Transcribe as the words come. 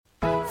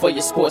For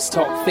your sports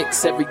talk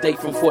fix every day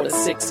from 4 to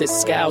 6,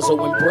 it's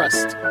Scalzo and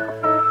Brust.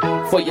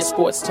 For your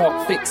sports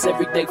talk fix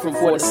every day from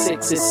 4 to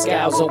 6, it's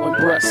Scalzo and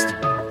Brust.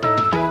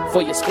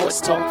 For your sports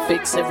talk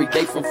fix every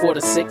day from 4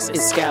 to 6,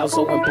 it's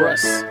Scalzo and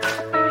Brust.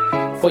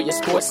 For your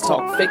sports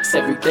talk fix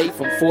every day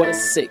from 4 to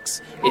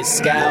 6, it's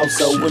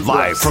Scalzo and Brust.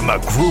 Live from the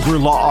Gruber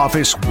Law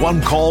Office,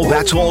 One Call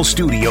That's All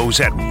Studios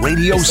at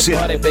Radio City.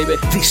 Party, baby.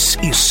 This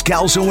is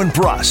Scalzo and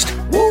Brust,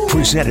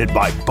 presented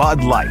by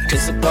Bud Light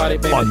It's a party,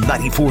 baby. on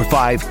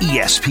 94.5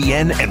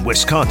 ESPN and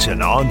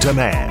Wisconsin On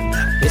Demand.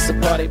 It's a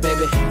party,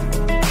 baby.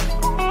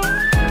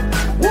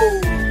 Woo!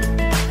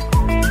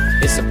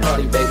 It's a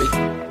party, baby.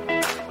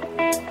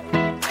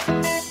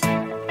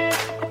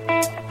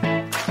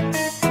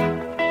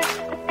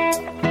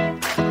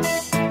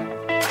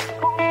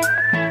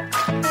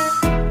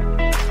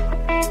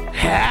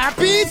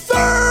 Happy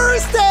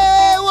Thursday!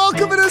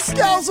 Welcome to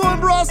Scalzo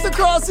and Brust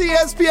across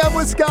ESPN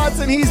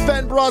Wisconsin. He's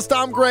Ben Brust.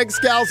 I'm Greg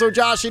Scalzo.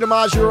 Josh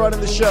DiMaggio running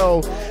the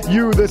show.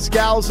 You, the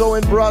Scalzo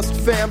and Brust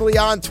family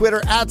on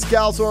Twitter at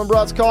Scalzo and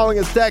Brust. Calling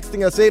us,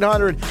 texting us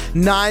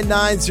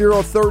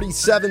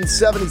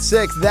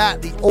 800-990-3776.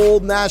 That, the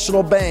Old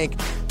National Bank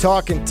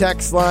talking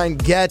text line.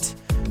 Get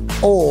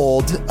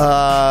old.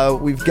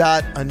 We've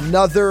got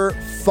another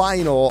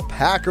final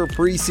Packer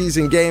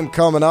preseason game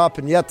coming up,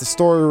 and yet the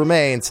story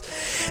remains.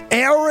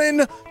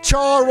 Aaron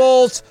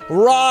Charles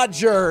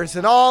Rodgers,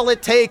 and all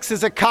it takes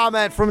is a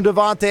comment from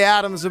Davante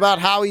Adams about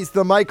how he's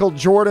the Michael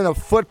Jordan of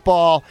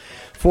football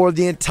for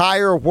the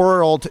entire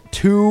world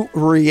to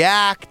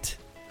react.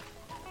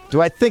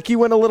 Do I think he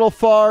went a little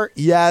far?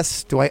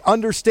 Yes. Do I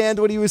understand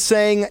what he was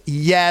saying?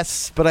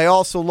 Yes. But I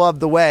also love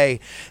the way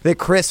that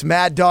Chris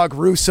Mad Dog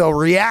Russo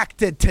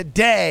reacted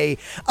today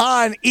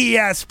on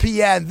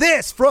ESPN.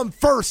 This from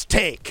First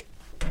Take.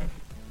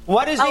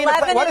 What is he?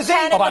 11 What is he?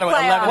 and 10 Oh, by the way,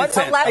 11 11 and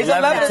 10. 11 He's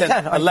 11 and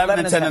 10. 11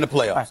 and 10 in the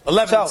playoffs.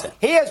 11 and 10. So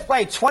he has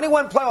played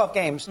 21 playoff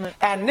games,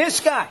 and this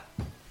guy,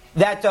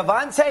 that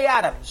Davante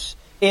Adams,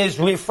 is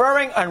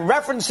referring and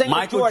referencing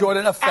Michael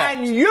Jordan effect.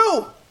 And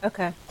you,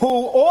 who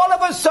all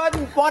of a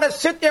sudden want to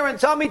sit there and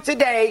tell me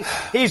today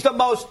he's the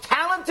most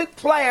talented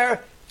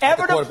player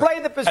ever to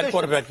play the position.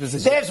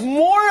 There's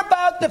more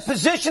about the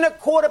position of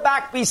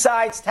quarterback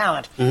besides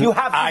talent. Mm-hmm. You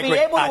have to be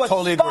able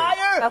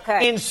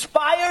to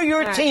inspire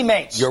your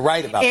teammates. You're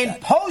right about that. In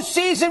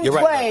postseason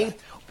play,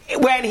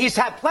 when he's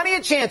had plenty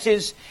of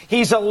chances,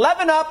 he's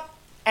 11 up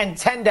and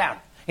 10 down.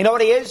 You know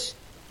what he is?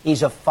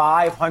 He's a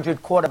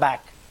 500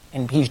 quarterback,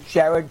 and he's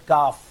Jared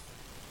Goff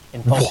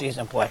in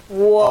postseason play.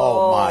 Whoa.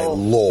 Oh, my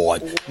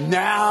Lord.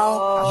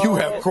 Now you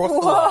have crossed the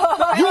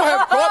line. You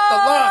have crossed the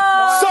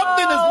line.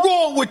 Something is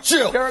wrong with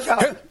you.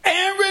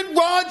 Aaron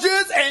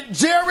Rodgers and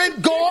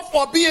Jared Goff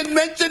are being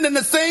mentioned in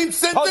the same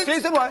sentence.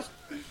 Postseason was.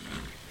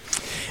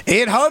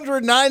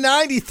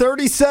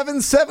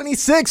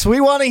 800-990-3776. We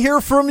want to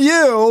hear from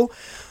you.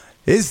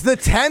 Is the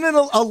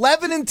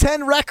 11 and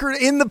 10 record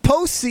in the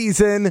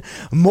postseason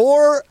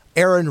more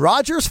Aaron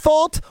Rodgers'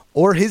 fault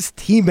or his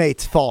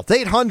teammates' fault?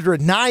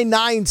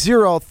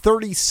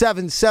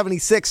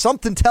 800-990-3776.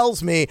 Something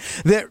tells me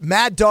that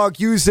Mad Dog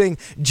using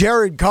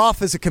Jared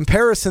Goff as a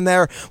comparison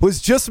there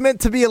was just meant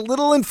to be a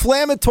little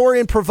inflammatory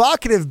and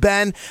provocative,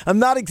 Ben. I'm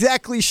not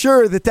exactly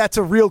sure that that's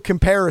a real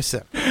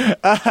comparison.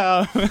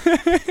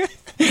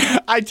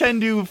 I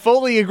tend to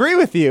fully agree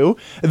with you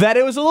that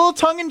it was a little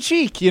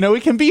tongue-in-cheek. You know,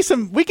 we can be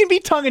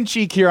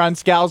tongue-in-cheek here on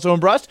Scalzo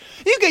and Brust.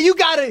 You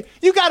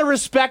gotta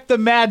respect the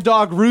Mad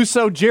Dog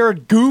Russo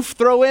Jared Goof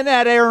throw in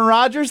at Aaron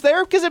Rodgers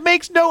there, because it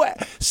makes no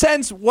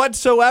sense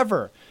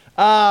whatsoever.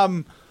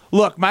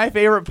 Look, my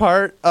favorite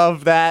part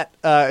of that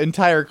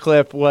entire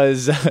clip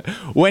was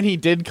when he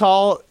did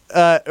call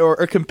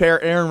or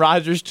compare Aaron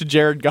Rodgers to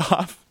Jared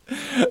Goff.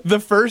 The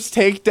First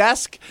Take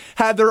desk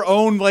had their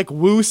own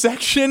woo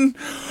section.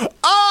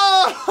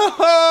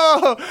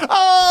 Oh,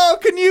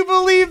 can you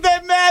believe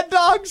that Mad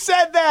Dog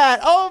said that?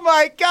 Oh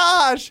my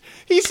gosh.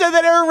 He said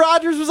that Aaron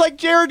Rodgers was like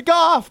Jared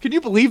Goff. Can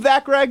you believe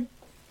that, Greg?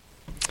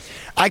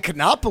 I could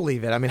not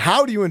believe it. I mean,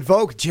 how do you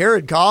invoke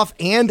Jared Goff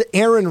and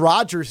Aaron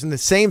Rodgers in the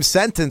same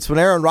sentence when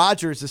Aaron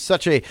Rodgers is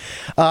such a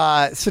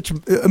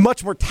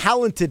much more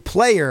talented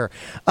player?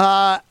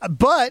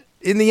 But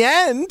in the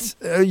end,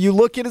 you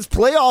look at his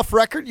playoff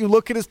record, you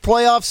look at his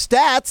playoff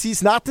stats,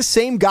 he's not the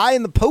same guy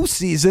in the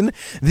postseason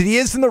that he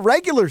is in the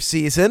regular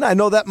season. I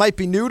know that might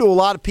be new to a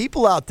lot of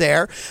people out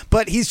there,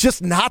 but he's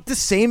just not the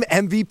same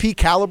MVP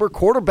caliber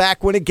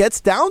quarterback when it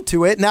gets down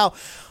to it. Now,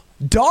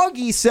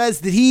 Doggy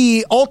says that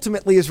he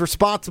ultimately is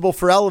responsible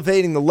for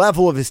elevating the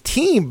level of his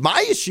team.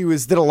 My issue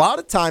is that a lot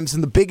of times in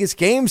the biggest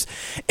games,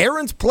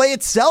 Aaron's play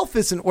itself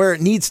isn't where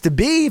it needs to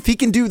be. If he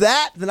can do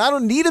that, then I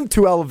don't need him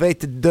to elevate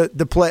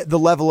the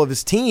level of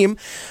his team.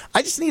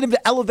 I just need him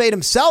to elevate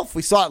himself.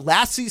 We saw it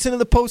last season in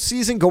the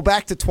postseason. Go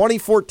back to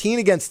 2014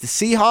 against the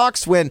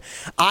Seahawks when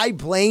I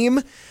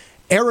blame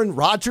Aaron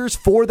Rodgers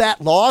for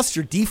that loss.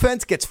 Your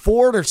defense gets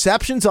 4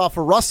 interceptions off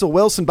of Russell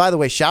Wilson. By the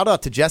way, shout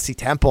out to Jesse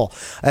Temple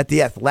at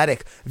The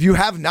Athletic. If you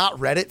have not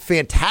read it,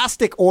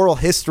 fantastic oral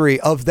history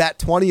of that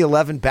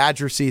 2011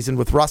 Badger season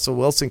with Russell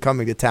Wilson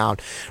coming to town.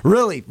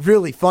 Really,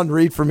 really fun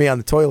read for me on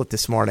the toilet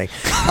this morning.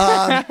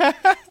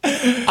 Wait,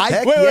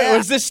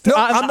 was this? No,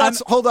 I'm not.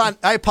 Hold on.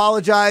 I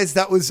apologize.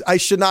 I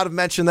should not have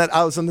mentioned that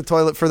I was on the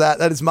toilet for that.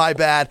 That is my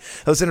bad.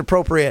 That was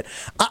inappropriate.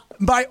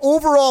 My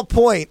overall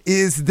point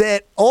is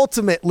that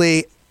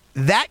ultimately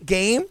that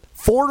game,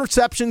 4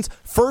 interceptions,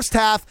 first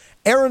half,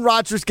 Aaron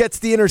Rodgers gets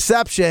the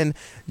interception.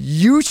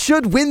 You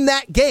should win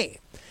that game.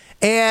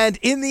 And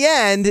in the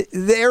end,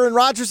 the Aaron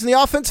Rodgers and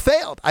the offense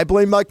failed. I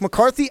blame Mike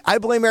McCarthy. I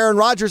blame Aaron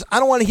Rodgers. I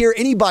don't want to hear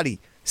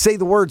anybody say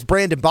the words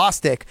Brandon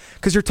Bostic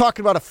because you're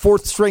talking about a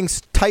 4th-string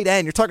tight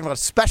end. You're talking about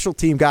a special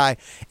team guy.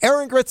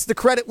 Aaron gets the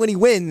credit when he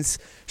wins.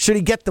 Should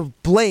he get the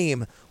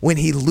blame when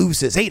he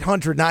loses?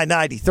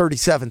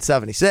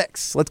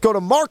 800-990-3776. Let's go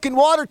to Mark in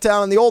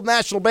Watertown on the Old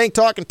National Bank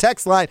talking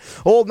text line.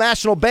 Old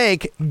National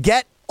Bank,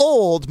 get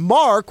old.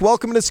 Mark,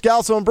 welcome to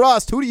Scalzo and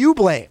Brust. Who do you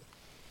blame?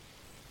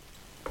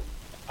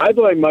 I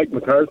blame Mike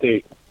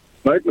McCarthy.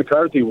 Mike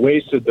McCarthy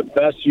wasted the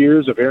best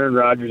years of Aaron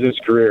Rodgers'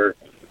 career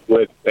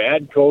with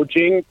bad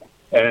coaching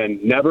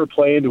and never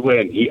playing to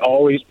win. He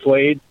always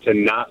played to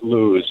not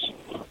lose.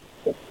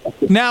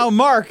 Now,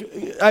 Mark,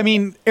 I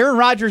mean, Aaron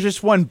Rodgers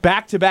just won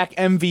back-to-back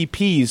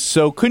MVPs,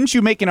 so couldn't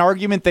you make an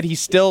argument that he's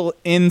still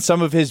in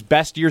some of his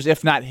best years,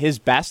 if not his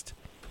best?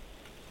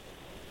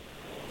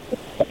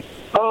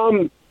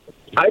 I'm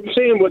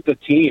saying with the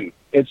team.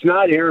 It's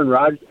not Aaron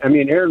Rodgers. I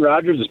mean, Aaron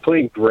Rodgers is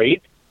playing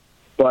great,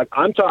 but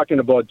I'm talking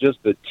about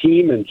just the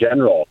team in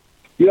general.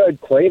 You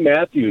had Clay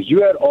Matthews.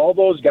 You had all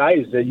those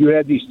guys that you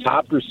had these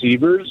top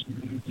receivers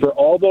for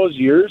all those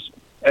years.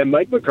 And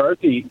Mike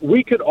McCarthy,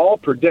 we could all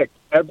predict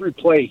every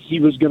play he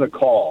was going to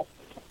call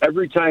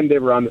every time they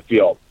were on the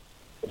field.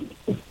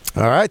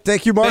 All right.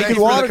 Thank you, Mark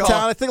in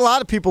Watertown. I think a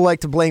lot of people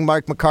like to blame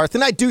Mike McCarthy.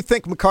 And I do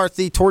think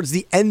McCarthy, towards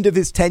the end of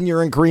his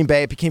tenure in Green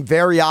Bay, it became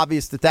very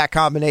obvious that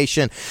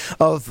combination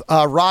of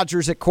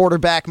Rodgers at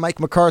quarterback,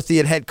 Mike McCarthy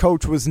at head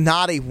coach was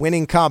not a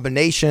winning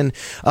combination.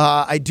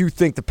 I do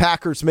think the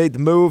Packers made the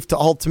move to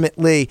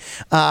ultimately,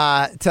 move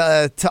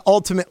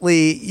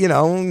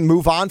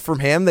on from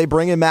him. They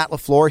bring in Matt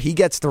LaFleur. He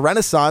gets the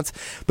renaissance.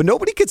 But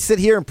nobody could sit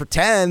here and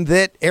pretend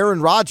that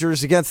Aaron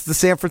Rodgers against the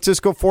San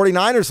Francisco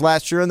 49ers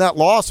last year and that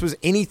loss was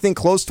anything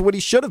close to what he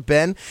should have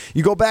been.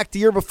 You go back the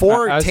year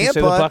before, Tampa.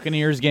 The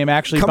Buccaneers game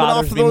actually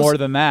bothers me more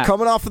than that.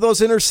 Coming off of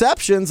those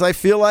interceptions, I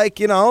feel like,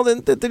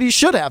 that he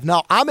should have.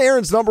 Now, I'm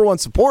Aaron's number one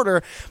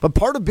supporter, but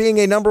part of being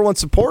a number one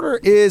supporter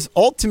is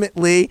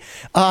ultimately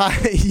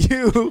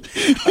you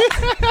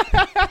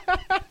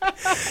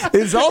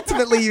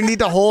need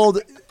to hold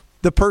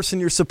the person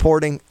you're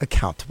supporting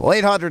accountable.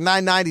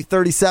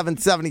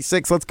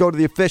 800-990-3776. Let's go to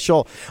the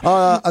official.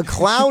 A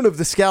clown of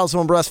the Scalzo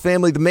and Brust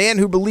family, the man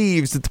who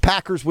believes that the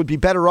Packers would be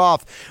better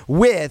off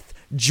with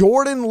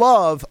Jordan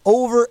Love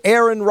over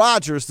Aaron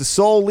Rodgers, the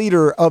sole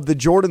leader of the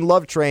Jordan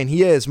Love train.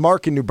 He is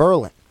Mark in New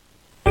Berlin.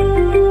 The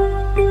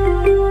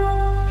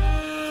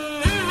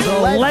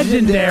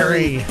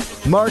legendary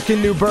Mark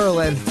in New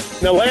Berlin.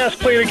 Now, last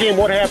play of the game,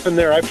 what happened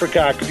there? I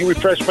forgot. Could you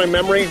refresh my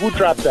memory? Who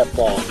dropped that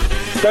ball?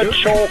 The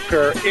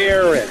choker,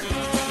 Aaron.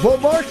 Well,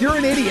 Mark, you're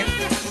an idiot.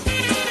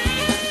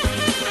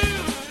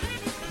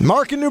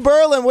 Mark in New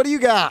Berlin, what do you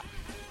got?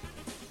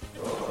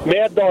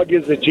 Mad Dog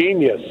is a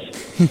genius.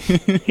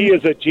 He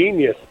is a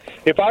genius.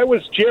 If I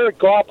was Jared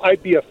Goff,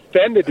 I'd be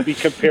offended to be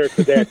compared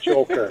to that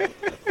joker.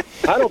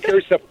 I don't care.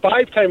 He's a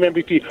 5-time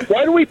MVP.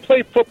 Why do we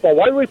play football?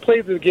 Why do we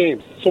play the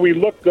games? So we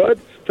look good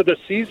for the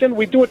season?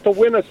 We do it to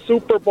win a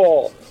Super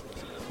Bowl.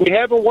 We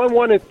haven't won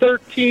one in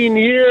 13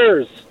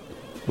 years.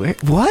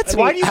 Wait, what?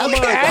 Why do you how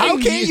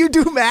can't you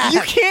do math?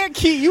 You can't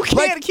keep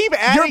keep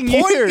adding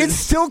your point years. is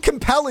still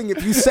compelling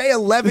if you say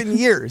 11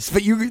 years,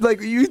 but you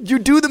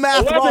do the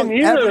math wrong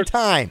every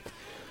time.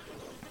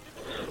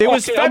 It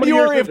was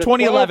February of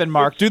 2011,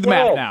 Mark. Do the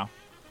math now.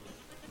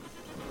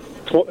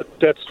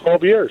 That's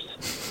 12 years.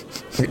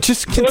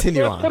 Just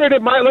continue let's on. Put it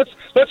in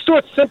let's do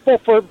it simple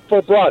for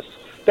Brust.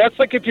 That's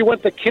like if you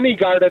went to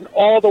kindergarten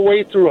all the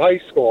way through high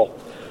school.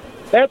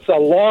 That's a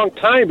long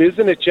time,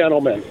 isn't it,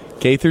 gentlemen?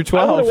 K through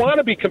 12. I don't want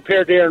to be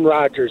compared to Aaron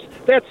Rodgers.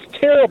 That's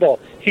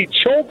terrible. He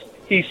choked.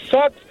 He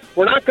sucked.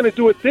 We're not going to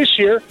do it this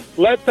year.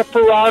 Let the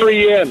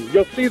Ferrari in.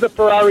 You'll see the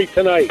Ferrari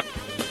tonight.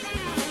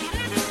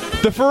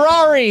 The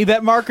Ferrari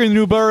that Mark in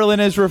New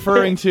Berlin is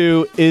referring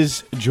to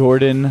is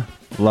Jordan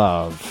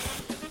Love.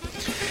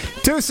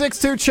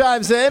 262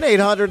 chimes in.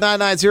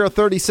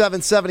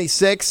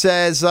 800-990-3776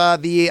 says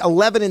the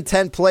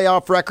 11-10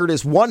 playoff record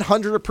is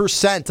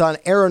 100% on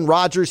Aaron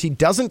Rodgers. He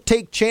doesn't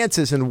take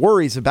chances and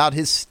worries about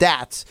his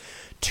stats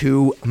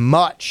too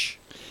much.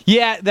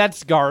 Yeah,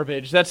 that's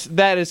garbage.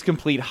 That is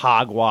complete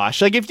hogwash.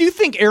 Like, if you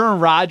think Aaron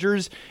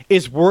Rodgers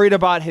is worried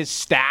about his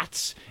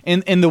stats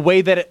in the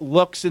way that it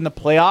looks in the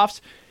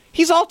playoffs,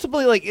 he's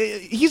ultimately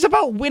he's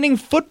about winning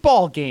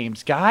football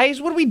games,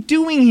 guys. What are we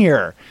doing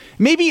here?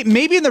 Maybe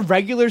in the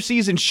regular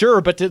season,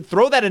 sure, but to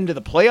throw that into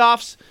the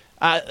playoffs,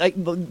 I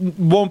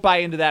won't buy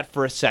into that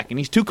for a second.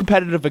 He's too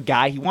competitive a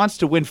guy. He wants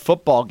to win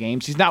football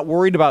games. He's not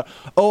worried about,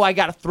 I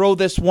got to throw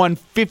this one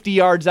 50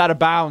 yards out of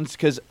bounds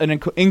because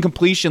an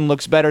incompletion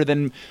looks better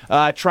than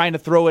trying to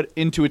throw it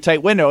into a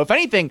tight window. If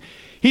anything,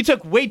 he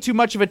took way too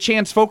much of a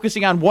chance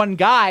focusing on one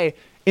guy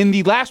in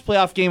the last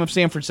playoff game of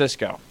San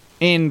Francisco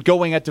in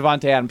going at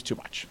Davante Adams too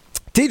much.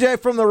 TJ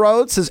from the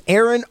road says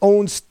Aaron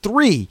owns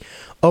 3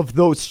 of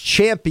those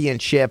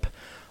championship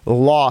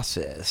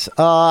losses.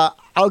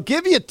 I'll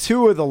give you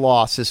 2 of the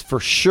losses for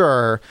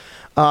sure.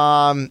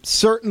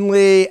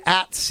 Certainly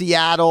at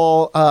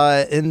Seattle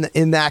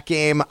in that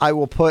game, I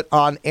will put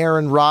on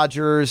Aaron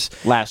Rodgers.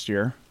 Last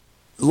year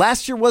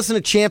wasn't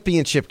a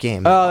championship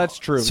game. Oh, that's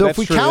true. So if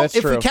we count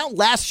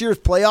last year's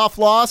playoff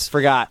loss,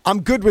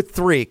 I'm good with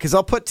 3 because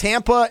I'll put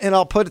Tampa and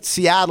I'll put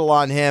Seattle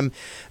on him.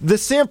 The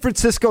San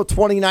Francisco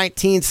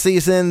 2019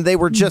 season, they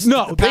were just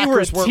the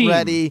Packers weren't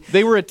ready.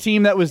 They were a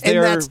team that was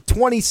there. And that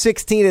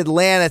 2016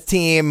 Atlanta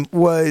team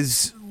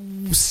was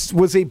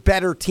a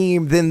better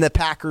team than the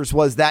Packers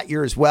was that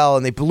year as well,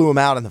 and they blew them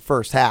out in the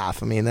first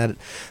half. I mean,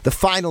 the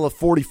final of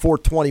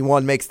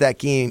 44-21 makes that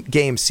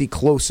game seem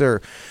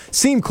closer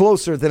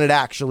than it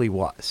actually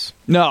was.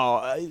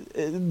 No,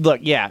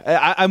 look,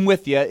 yeah, I'm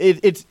with you.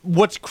 It's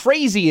what's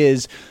crazy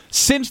is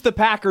since the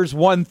Packers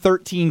won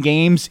 13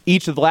 games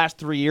each of the last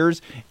 3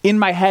 years, in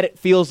my head it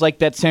feels like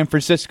that San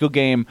Francisco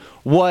game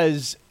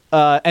was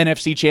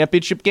NFC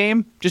Championship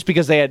game, just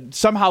because they had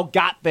somehow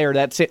got there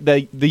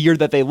the year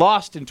that they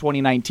lost in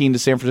 2019 to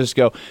San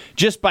Francisco,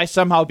 just by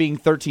somehow being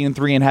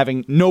 13-3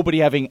 and nobody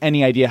having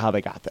any idea how they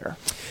got there.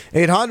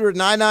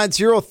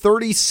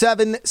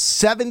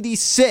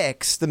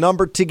 800-990-3776, the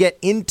number to get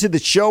into the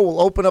show.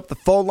 We'll open up the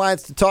phone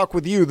lines to talk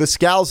with you, the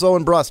Scalzo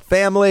and Brust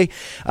family.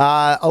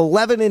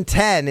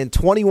 11-10 in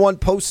 21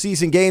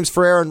 postseason games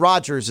for Aaron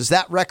Rodgers. Is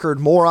that record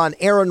more on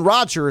Aaron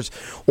Rodgers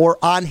or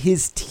on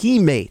his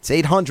teammates?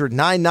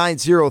 800-990-3776.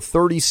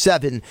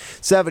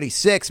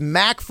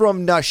 Mac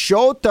from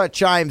Nashota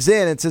chimes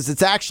in and says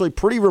it's actually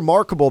pretty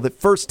remarkable that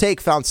First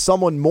Take found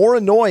someone more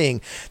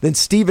annoying than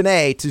Stephen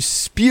A. to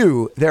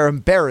spew their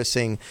embarrassing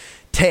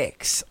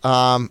takes.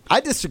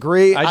 I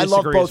disagree. I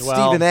love both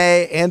Stephen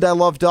A. and I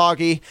love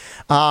Doggy.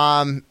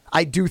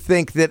 I do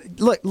think that,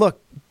 look,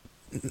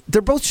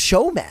 they're both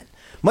showmen.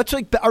 Much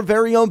like our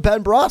very own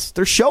Ben Brust.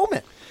 They're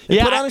showmen. They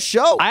put on a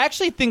show. I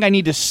actually think I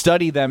need to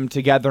study them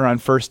together on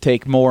First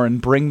Take more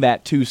and bring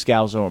that to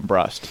Scalzo and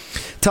Brust.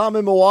 Tom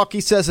in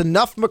Milwaukee says,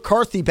 enough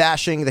McCarthy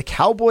bashing. The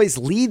Cowboys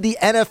lead the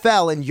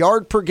NFL in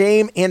yard per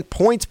game and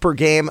points per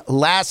game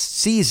last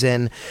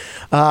season.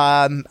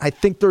 I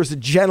think there's a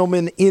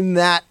gentleman in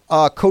that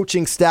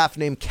coaching staff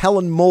named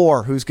Kellen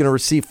Moore who's going to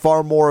receive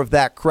far more of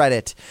that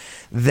credit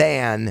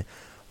than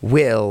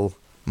will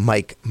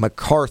Mike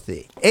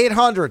McCarthy.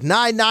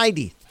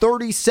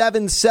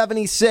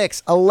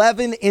 800-990-3776,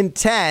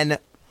 11-10.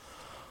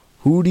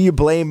 Who do you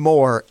blame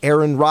more,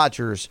 Aaron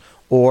Rodgers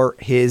or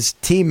his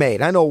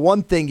teammate? I know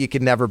one thing you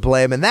can never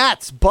blame, and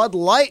that's Bud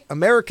Light,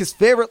 America's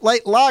favorite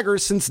light lager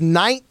since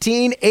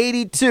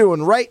 1982.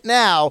 And right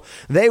now,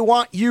 they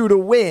want you to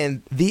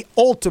win the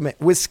ultimate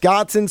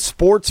Wisconsin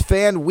sports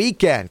fan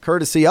weekend,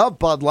 courtesy of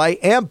Bud Light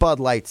and Bud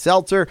Light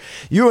Seltzer.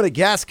 You and a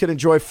guest can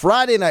enjoy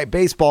Friday night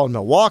baseball in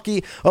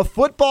Milwaukee, a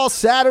football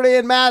Saturday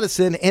in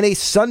Madison, and a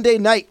Sunday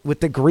night with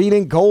the green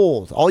and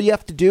gold. All you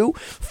have to do,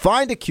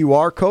 find a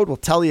QR code. We'll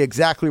tell you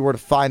exactly where to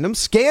find them.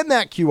 Scan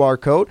that QR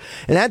code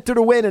and enter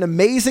to win an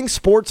amazing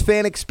sports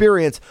fan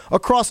experience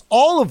across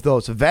all of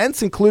those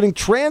events, including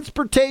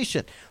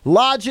transportation,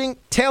 lodging,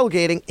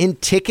 tailgating,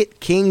 and Ticket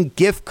King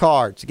gift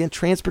cards. Again,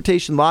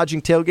 transportation,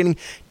 lodging, tailgating,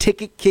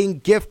 Ticket King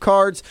gift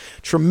cards.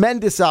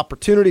 Tremendous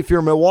opportunity. If you're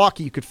in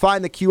Milwaukee, you could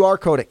find the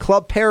QR code at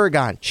Club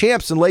Paragon,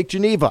 Champs in Lake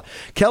Geneva,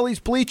 Kelly's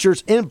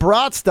Bleachers in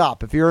Broad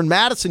Stop. If you're in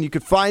Madison, you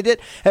could find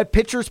it at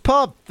Pitcher's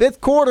Pub,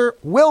 Fifth Quarter,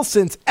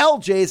 Wilson's,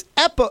 LJ's,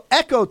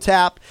 Echo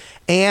Tap,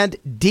 and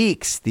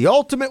Deeks. The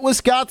ultimate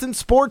Wisconsin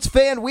sports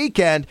fan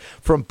weekend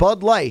from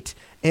Bud Light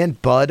and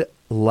Bud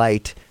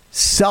Light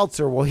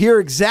Seltzer. We'll hear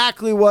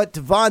exactly what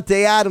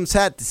Davante Adams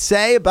had to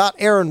say about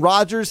Aaron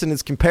Rodgers and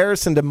his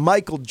comparison to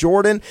Michael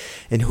Jordan.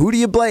 And who do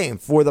you blame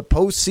for the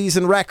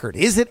postseason record?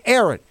 Is it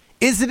Aaron?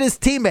 Is it his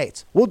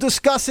teammates? We'll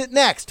discuss it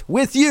next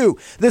with you,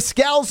 the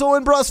Scalzo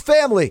and Brust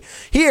family,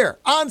 here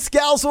on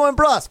Scalzo and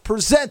Brust,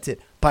 presented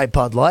by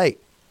Bud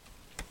Light.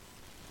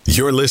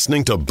 You're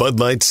listening to Bud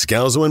Light,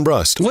 Scalzo and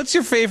Brust. What's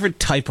your favorite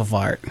type of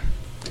art?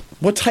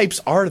 What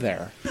types are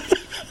there?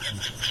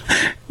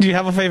 Do you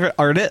have a favorite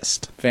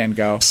artist? Van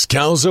Gogh.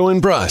 Scalzo and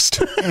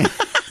Brust.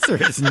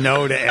 There is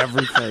no to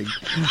everything.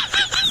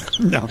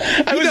 No.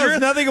 He knows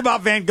nothing about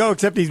Van Gogh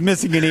except he's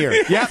missing an ear.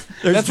 Yep.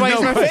 That's why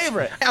he's my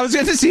favorite. I was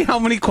going to see how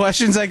many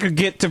questions I could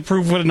get to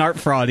prove what an art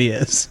fraud he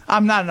is.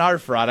 I'm not an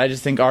art fraud. I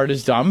just think art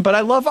is dumb, but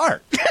I love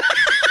art.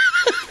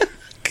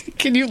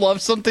 Can you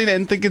love something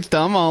and think it's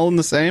dumb all in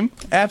the same?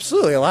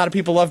 Absolutely. A lot of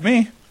people love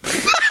me.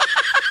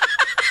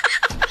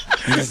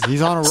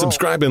 He's on a roll.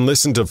 Subscribe and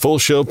listen to full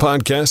show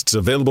podcasts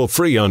available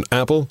free on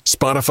Apple,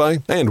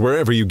 Spotify, and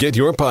wherever you get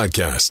your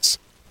podcasts.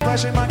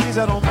 Flashing monkeys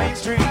out on Main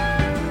Street.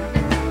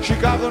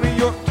 Chicago, New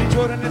York,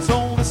 Detroit, and it's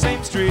all the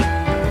same street.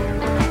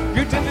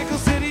 Your typical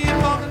city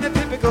involved in a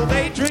typical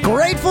daydream. It's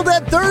Grateful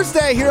Dead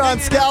Thursday here on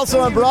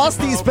Scalzo and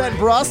Brust. He's Ben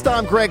Brust.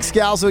 I'm Greg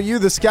Scalzo. You,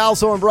 the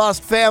Scalzo and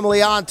Brust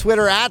family on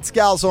Twitter at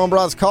Scalzo and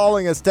Brust.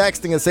 Calling us,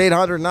 texting us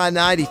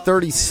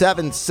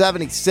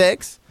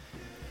 800-990-3776.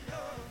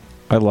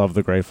 I love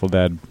the Grateful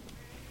Dead.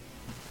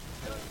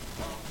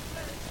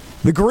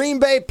 The Green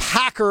Bay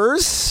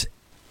Packers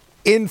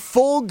in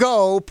full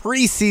go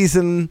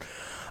preseason.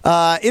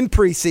 In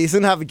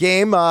preseason, have a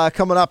game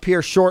coming up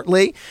here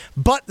shortly.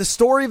 But the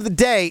story of the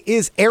day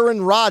is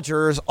Aaron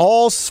Rodgers,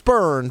 all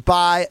spurned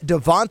by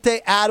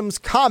Davante Adams'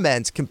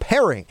 comments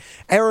comparing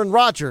Aaron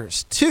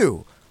Rodgers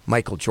to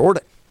Michael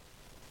Jordan.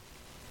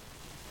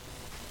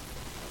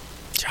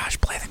 Josh,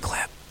 play the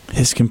clip.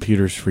 His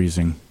computer's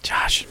freezing.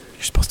 Josh,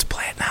 you're supposed to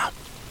play it now.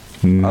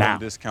 I don't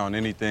discount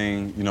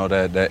anything,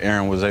 that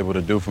Aaron was able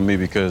to do for me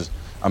because,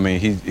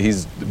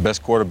 he's the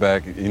best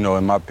quarterback, in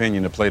my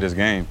opinion, to play this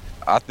game.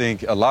 I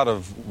think a lot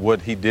of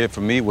what he did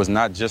for me was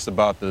not just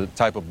about the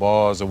type of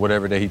balls or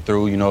whatever that he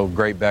threw,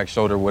 great back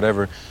shoulder,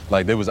 whatever.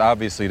 Like, there was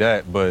obviously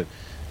that, but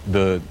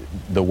the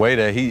way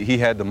that he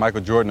had the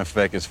Michael Jordan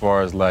effect as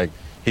far as, like,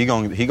 he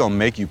gonna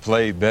make you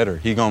play better.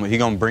 He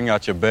gonna bring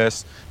out your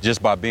best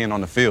just by being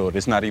on the field.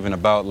 It's not even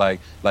about, like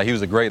he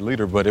was a great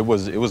leader, but it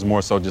was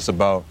more so just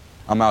about,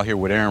 I'm out here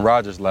with Aaron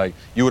Rodgers. Like,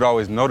 you would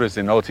always notice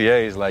in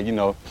OTAs, like,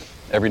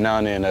 every now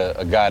and then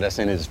a guy that's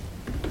in his,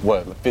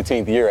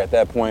 15th year at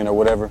that point or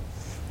whatever,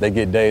 they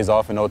get days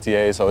off in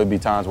OTAs, so it'd be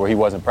times where he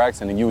wasn't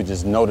practicing, and you would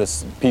just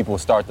notice people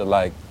start to,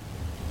 like,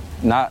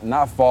 not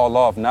fall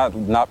off,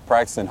 not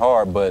practicing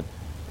hard, but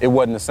it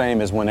wasn't the same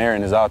as when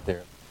Aaron is out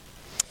there.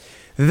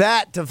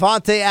 That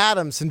Davante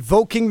Adams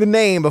invoking the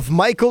name of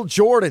Michael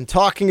Jordan,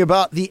 talking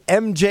about the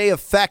MJ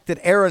effect that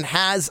Aaron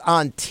has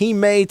on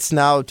teammates.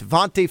 Now,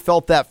 Davante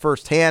felt that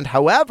firsthand.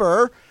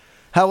 However,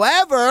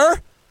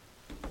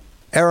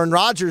 Aaron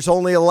Rodgers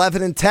only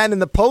 11-10 in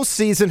the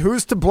postseason.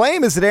 Who's to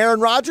blame? Is it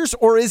Aaron Rodgers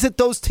or is it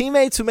those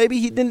teammates who maybe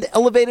he didn't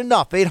elevate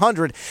enough?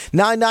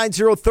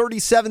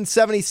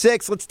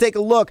 800-990-3776. Let's take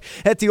a look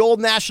at the Old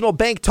National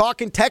Bank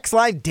talking text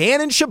line.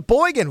 Dan in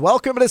Sheboygan,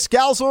 welcome to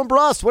Scalzo and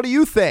Brust. What do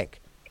you think?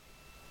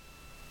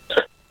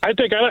 I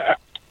think a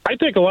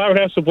lot of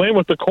it has to blame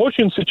with the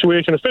coaching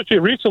situation, especially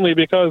recently,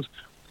 because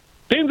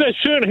things that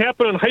shouldn't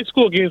happen in high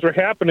school games are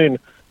happening.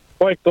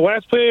 Like the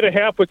last play and a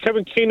half with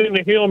Kevin Keenan and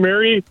the Hail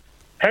Mary,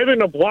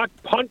 having a block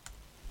punt,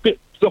 the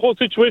whole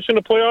situation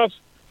in the playoffs,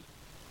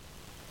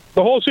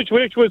 the whole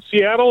situation with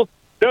Seattle,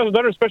 that was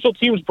another special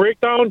teams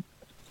breakdown.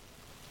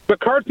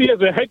 McCarthy as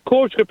a head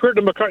coach compared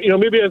to McCarthy,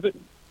 maybe I think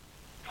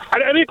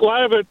a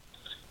lot of it,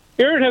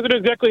 Aaron hasn't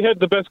exactly had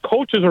the best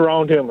coaches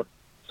around him.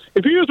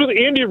 If he was with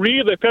Andy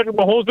Reid, like Patrick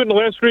Mahomes been in the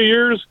last 3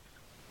 years,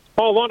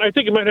 all along, I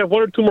think he might have 1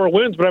 or 2 more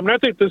wins. But I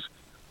think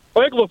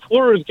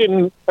LaFleur is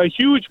getting a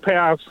huge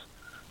pass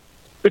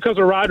because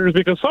of Rodgers,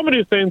 because some of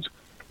these things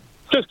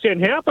just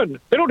can't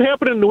happen. They don't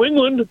happen in New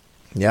England.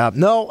 Yeah,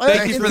 no.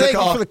 Thank you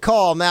for the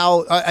call.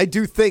 Now, I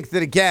do think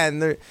that,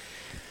 again,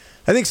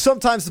 I think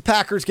sometimes the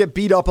Packers get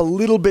beat up a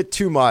little bit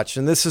too much,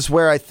 and this is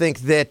where I think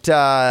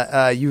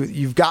that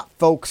you've got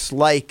folks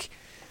like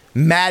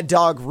Mad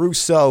Dog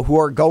Russo who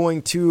are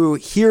going to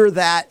hear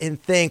that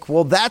and think,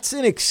 well, that's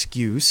an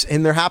excuse.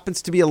 And there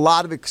happens to be a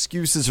lot of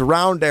excuses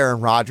around Aaron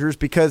Rodgers,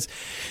 because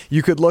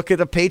you could look at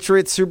a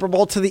Patriots Super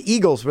Bowl to the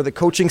Eagles where the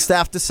coaching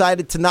staff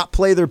decided to not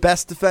play their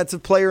best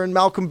defensive player in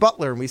Malcolm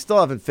Butler, and we still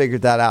haven't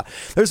figured that out.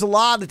 There's a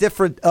lot of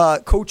different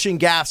coaching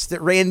gaffes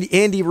that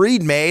Andy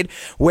Reid made,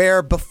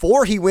 where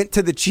before he went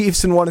to the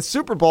Chiefs and won a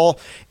Super Bowl,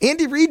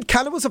 Andy Reid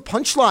kind of was a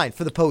punchline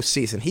for the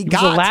postseason. He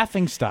was a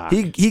laughingstock.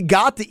 He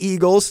got the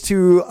Eagles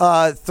to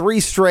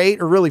 3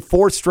 straight, or really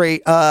 4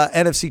 straight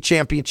NFC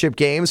Championship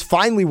games,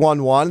 finally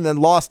won one, and then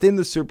lost in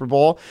the Super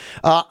Bowl.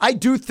 I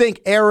do think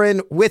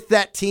Aaron, with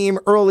that team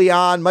early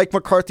on, Mike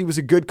McCarthy was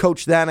a good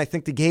coach then. I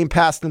think the game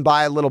passed him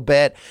by a little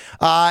bit.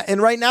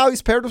 And right now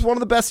he's paired with one of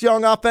the best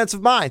young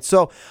offensive minds.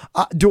 So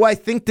do I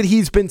think that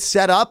he's been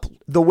set up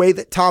the way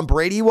that Tom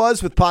Brady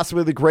was, with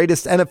possibly the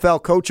greatest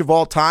NFL coach of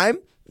all time?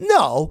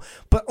 No,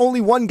 but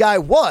only one guy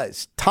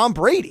was, Tom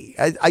Brady.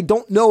 I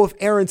don't know if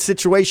Aaron's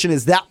situation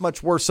is that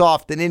much worse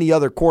off than any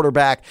other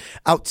quarterback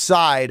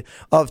outside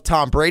of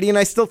Tom Brady. And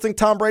I still think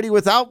Tom Brady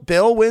without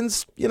Bill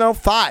wins,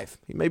 5.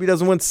 He maybe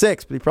doesn't win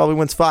 6, but he probably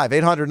wins 5.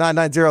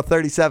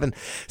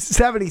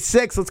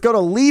 800-990-3776. Let's go to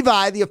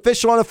Levi, the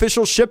official,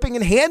 unofficial shipping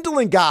and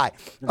handling guy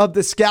of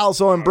the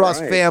Scalzo and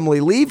Brust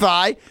family.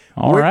 Levi,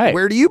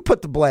 where do you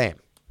put the blame?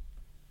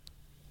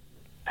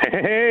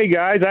 Hey,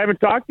 guys, I haven't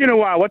talked to you in a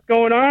while. What's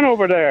going on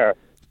over there?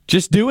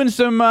 Just doing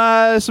some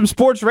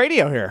sports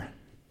radio here.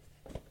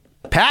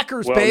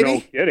 Packers, well,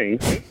 baby. No kidding.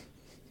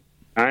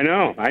 I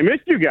know. I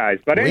missed you guys.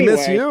 But we anyway.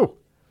 miss you.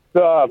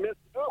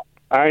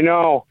 I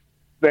know.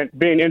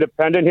 Being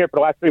independent here for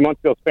the last 3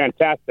 months feels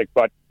fantastic.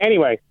 But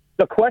anyway,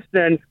 the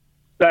question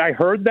that I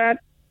heard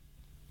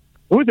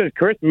who's this,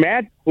 Chris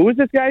Mad? Who is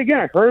this guy again?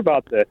 I heard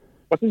about this.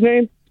 What's his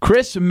name?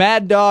 Chris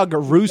Mad Dog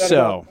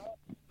Russo.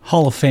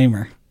 Hall of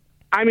Famer.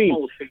 I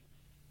mean,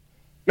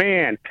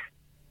 man,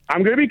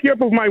 I'm going to be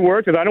careful with my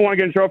words because I don't want to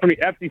get in trouble from the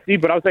FCC,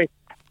 but I was saying,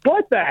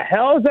 what the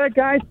hell is that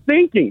guy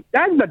thinking?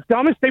 That's the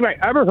dumbest thing I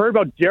ever heard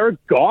about Jared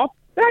Goff.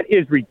 That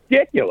is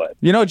ridiculous.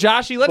 You know,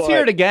 Joshy, let's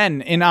hear it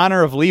again in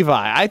honor of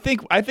Levi. I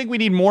think we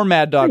need more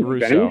Mad Dog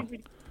Russo.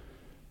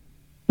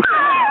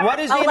 What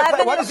is he?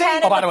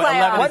 11-10 Oh, by the way,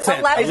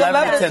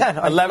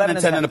 11-10.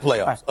 11-10 in the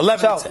playoffs. 11-10.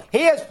 So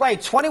he has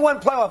played 21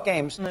 playoff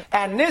games,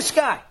 and this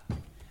guy,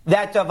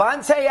 that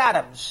Davante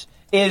Adams,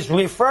 is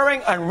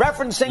referring and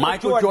referencing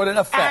Michael Jordan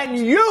effect. And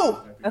you,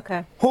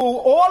 who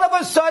all of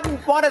a sudden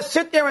want to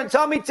sit there and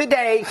tell me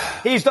today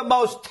he's the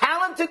most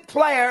talented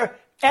player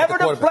ever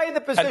to play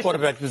the position.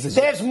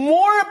 There's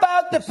more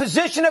about the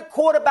position of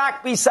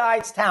quarterback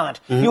besides talent.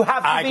 Mm-hmm. You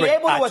have to be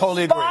able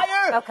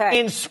to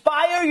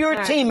inspire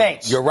your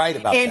teammates. You're right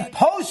about that. In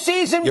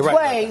postseason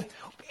play,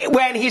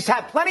 when he's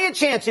had plenty of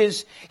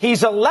chances,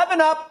 he's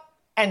 11 up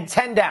and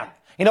 10 down.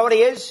 You know what he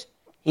is?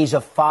 He's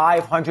a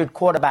 500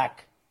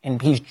 quarterback, and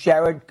he's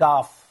Jared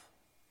Goff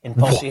in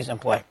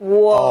postseason play.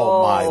 Whoa.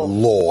 Oh, my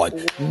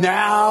Lord.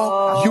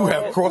 Now you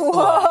have crossed the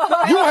line.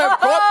 You have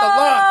crossed the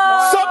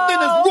line. Something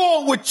is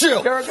wrong with you.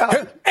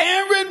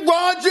 Aaron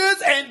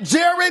Rodgers and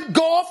Jared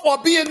Goff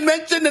are being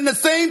mentioned in the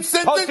same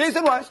sentence.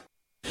 Postseason was.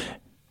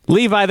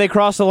 Levi, they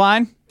crossed the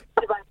line?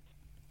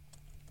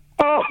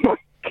 Oh, my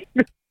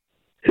God.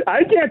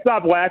 I can't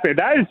stop laughing.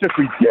 That is just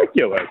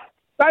ridiculous.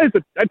 That's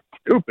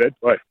stupid,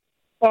 but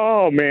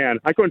oh, man.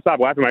 I couldn't stop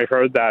laughing when I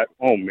heard that.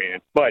 Oh, man.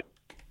 But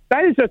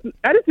that is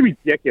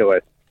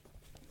ridiculous.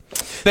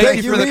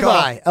 Thank you,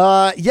 Levi.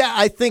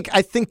 I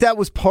think that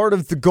was part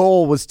of the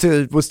goal was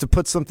to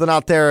put something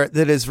out there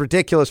that is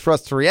ridiculous for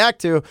us to react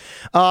to.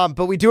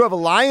 But we do have a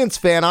Lions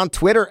fan on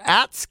Twitter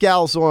at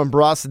Scalzo and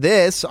Brust.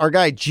 Our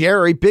guy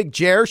Jerry, Big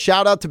Jer.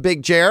 Shout out to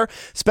Big Jer,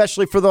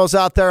 especially for those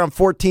out there on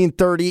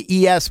 1430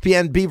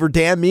 ESPN Beaver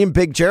Dam. Me and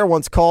Big Jer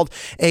once called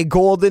a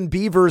Golden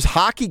Beavers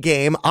hockey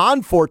game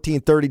on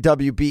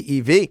 1430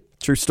 WBEV.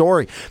 True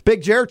story.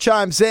 Big Jer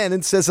chimes in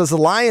and says, as a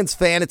Lions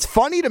fan, it's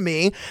funny to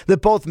me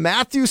that both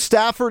Matthew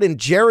Stafford and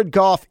Jared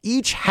Goff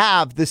each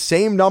have the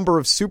same number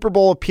of Super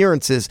Bowl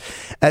appearances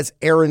as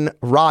Aaron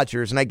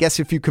Rodgers. And I guess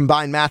if you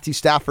combine Matthew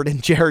Stafford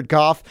and Jared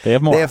Goff, they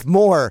have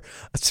more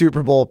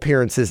Super Bowl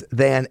appearances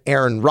than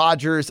Aaron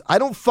Rodgers. I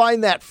don't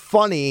find that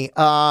funny.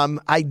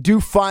 I do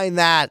find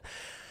that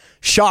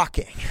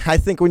shocking. I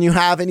think when you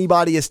have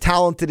anybody as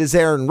talented as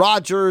Aaron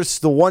Rodgers,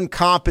 the one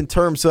comp in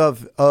terms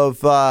of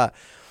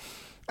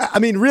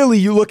really,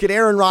 you look at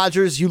Aaron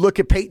Rodgers, you look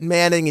at Peyton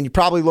Manning, and you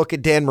probably look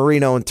at Dan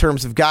Marino in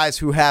terms of guys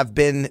who have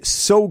been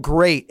so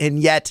great, and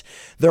yet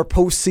their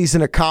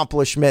postseason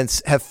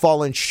accomplishments have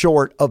fallen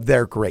short of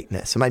their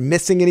greatness. Am I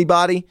missing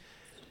anybody?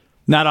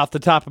 Not off the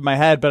top of my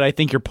head, but I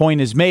think your point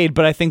is made.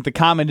 But I think the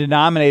common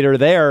denominator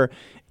there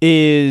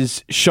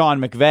is Sean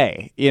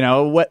McVay. You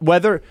know,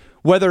 whether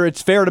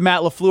it's fair to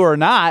Matt LaFleur or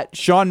not,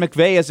 Sean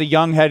McVay as a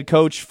young head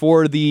coach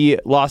for the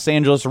Los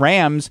Angeles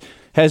Rams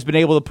has been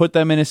able to put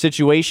them in a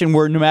situation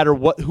where no matter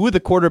who the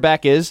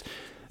quarterback is,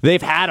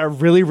 they've had a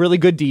really, really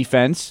good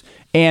defense,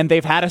 and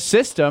they've had a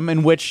system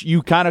in which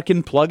you kind of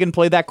can plug and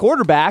play that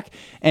quarterback.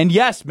 And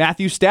yes,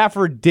 Matthew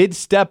Stafford did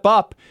step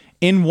up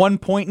in one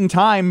point in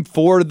time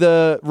for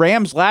the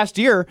Rams last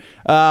year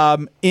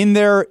in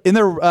their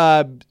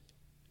I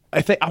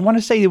want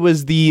to say it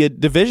was the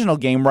divisional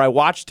game where I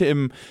watched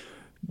him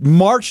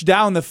march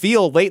down the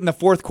field late in the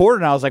fourth quarter,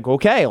 and I was like,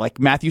 okay, like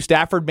Matthew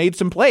Stafford made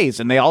some plays,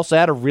 and they also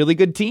had a really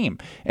good team.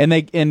 And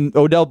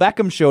Odell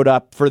Beckham showed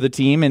up for the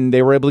team, and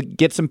they were able to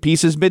get some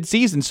pieces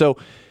midseason. So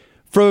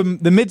from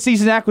the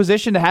midseason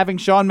acquisition to having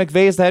Sean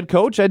McVay as the head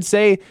coach, I'd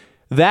say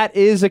that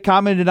is a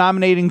common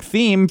denominating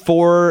theme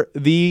for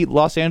the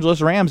Los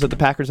Angeles Rams that the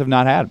Packers have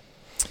not had.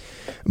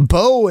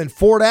 Bo in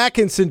Fort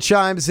Atkinson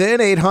chimes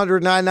in,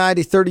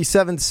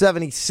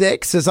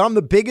 800-990-3776, says, I'm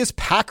the biggest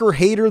Packer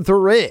hater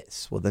there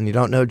is. Well, then you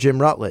don't know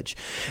Jim Rutledge.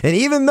 And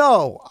even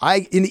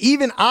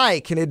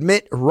I can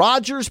admit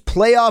Rodgers'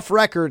 playoff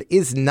record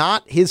is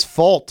not his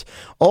fault.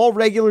 All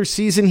regular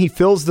season, he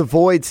fills the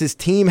voids his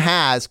team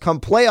has. Come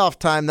playoff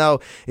time,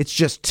 though, it's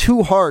just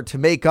too hard to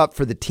make up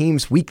for the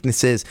team's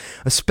weaknesses,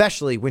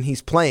 especially when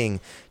he's playing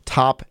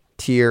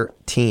top-tier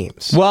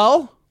teams.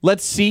 Well,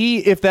 let's see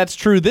if that's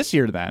true this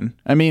year then.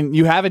 I mean,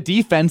 you have a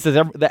defense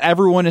that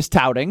everyone is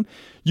touting.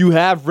 You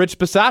have Rich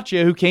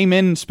Bisaccia, who came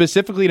in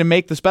specifically to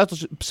make the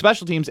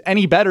special teams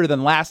any better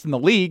than last in the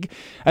league.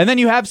 And then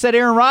you have said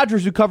Aaron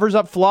Rodgers, who covers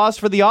up flaws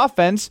for the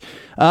offense.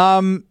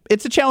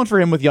 It's a challenge for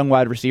him with young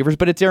wide receivers,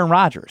 but it's Aaron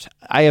Rodgers.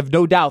 I have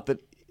no doubt that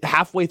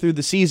halfway through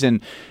the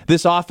season,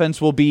 this offense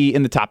will be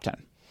in the top 10.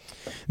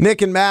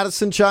 Nick in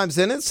Madison chimes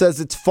in and says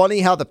it's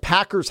funny how the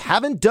Packers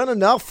haven't done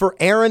enough for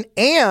Aaron,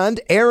 and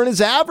Aaron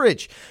is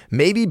average.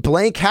 Maybe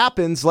blank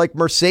happens like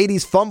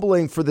Mercedes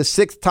fumbling for the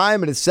 6th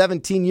time in his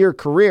 17-year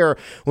career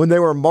when they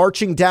were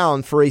marching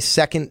down for a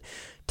second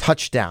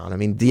touchdown. I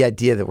mean, the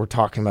idea that we're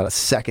talking about a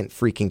second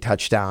freaking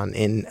touchdown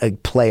in a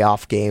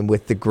playoff game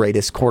with the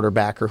greatest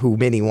quarterback, or who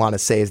many want to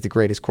say is the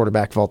greatest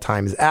quarterback of all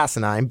time, is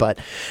asinine. But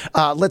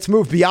let's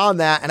move beyond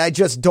that. And I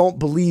just don't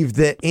believe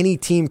that any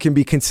team can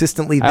be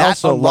consistently that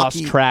also unlucky.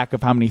 Lost track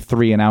of how many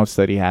 3-and-outs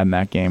that he had in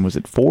that game. Was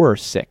it 4 or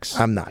 6?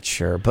 I'm not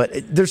sure, but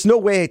there's no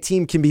way a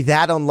team can be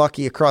that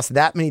unlucky across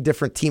that many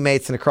different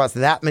teammates and across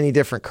that many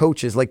different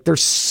coaches. Like,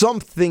 there's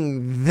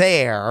something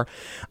there.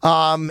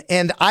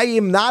 And I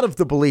am not of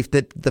the belief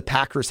that the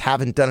Packers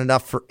haven't done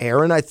enough for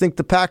Aaron. I think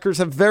the Packers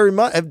have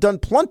done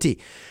plenty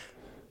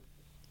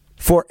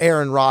for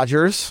Aaron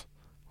Rodgers.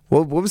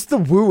 What was the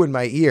woo in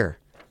my ear?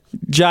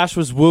 Josh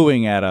was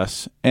wooing at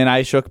us, and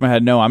I shook my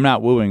head. No, I'm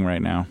not wooing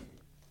right now.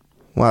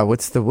 Wow,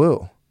 what's the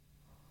woo?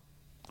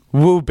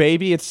 Woo,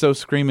 baby, it's so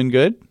screaming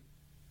good.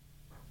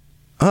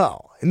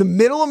 Oh, in the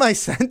middle of my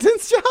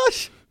sentence,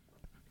 Josh?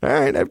 All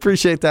right, I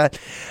appreciate that.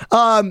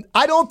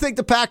 I don't think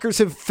the Packers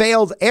have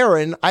failed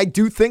Aaron. I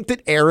do think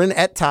that Aaron,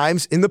 at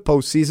times in the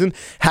postseason,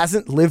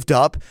 hasn't lived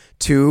up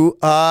to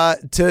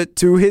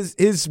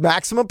his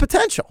maximum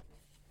potential.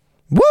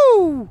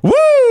 Woo!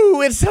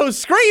 Woo! It's so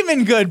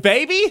screaming good,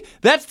 baby!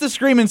 That's the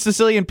Screamin'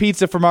 Sicilian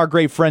Pizza from our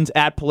great friends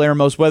at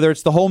Palermo's. Whether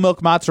it's the whole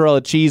milk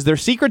mozzarella cheese, their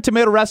secret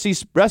tomato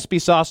recipe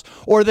sauce,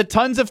 or the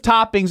tons of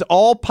toppings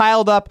all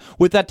piled up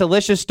with that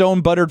delicious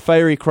stone buttered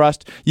fiery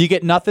crust, you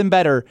get nothing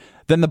better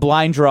than the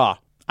blind draw.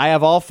 I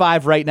have all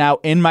 5 right now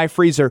in my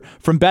freezer,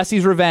 from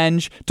Bessie's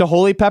Revenge to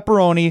Holy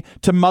Pepperoni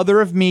to Mother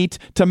of Meat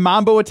to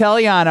Mambo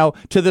Italiano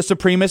to the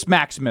Supremus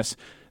Maximus.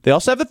 They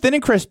also have the thin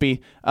and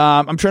crispy.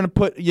 I'm trying to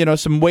put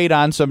some weight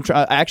on, so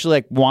I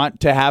actually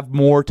want to have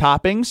more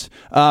toppings.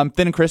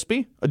 Thin and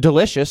crispy,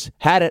 delicious,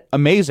 had it,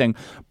 amazing.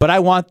 But I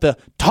want the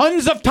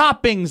tons of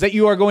toppings that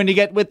you are going to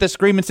get with the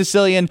Screamin'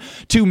 Sicilian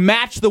to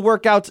match the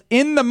workouts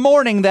in the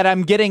morning that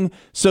I'm getting.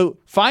 So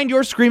find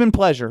your Screamin'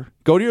 pleasure.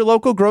 Go to your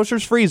local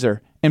grocer's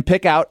freezer and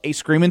pick out a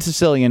Screamin'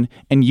 Sicilian,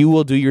 and you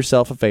will do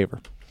yourself a favor.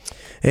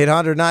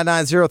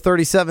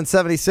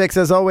 800-990-3776.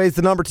 As always,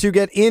 the number to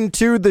get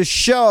into the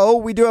show.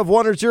 We do have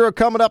 1 or 0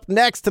 coming up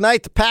next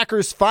tonight. The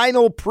Packers'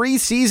 final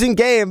preseason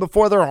game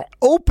before their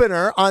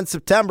opener on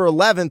September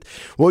 11th.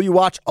 Will you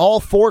watch all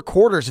 4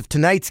 quarters of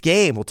tonight's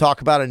game? We'll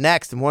talk about it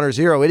next in 1 or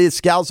 0. It is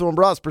Scalzo and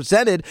Brust,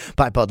 presented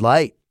by Bud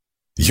Light.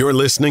 You're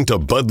listening to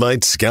Bud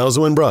Light,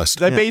 Scalzo and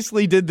Brust. I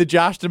basically did the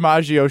Josh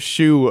DiMaggio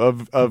shoe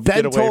of Ben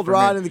get away told from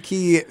Ron me. in the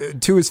key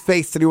to his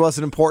face that he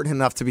wasn't important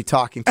enough to be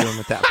talking to him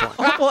at that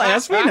point. Well,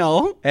 as we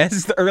know,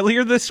 as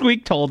earlier this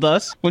week told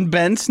us, when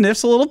Ben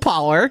sniffs a little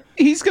power,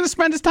 he's going to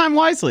spend his time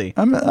wisely.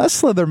 I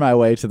slither my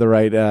way to the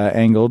right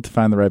angle to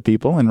find the right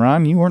people, and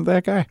Ron, you weren't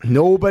that guy.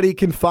 Nobody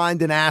can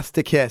find an ass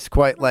to kiss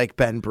quite like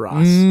Ben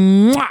Brust.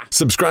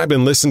 Subscribe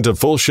and listen to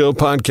full show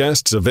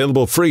podcasts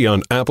available free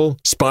on Apple,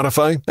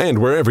 Spotify, and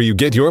wherever you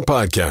get your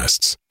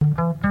podcasts.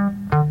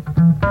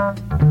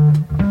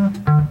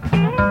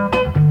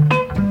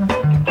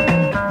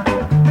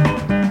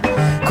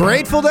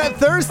 Grateful Dead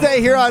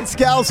Thursday here on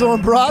Scalzo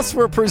and Brust.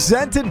 We're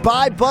presented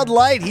by Bud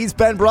Light. He's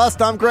Ben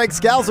Brust. I'm Greg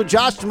Scalzo.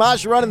 Josh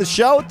DiMaggio running the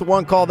show at the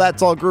one call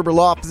That's All Gruber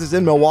Law Offices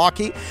in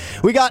Milwaukee.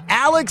 We got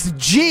Alex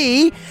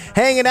G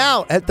hanging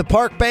out at the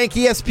Park Bank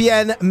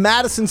ESPN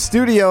Madison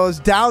Studios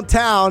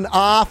downtown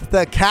off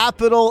the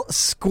Capitol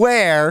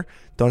Square.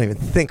 Don't even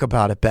think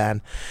about it,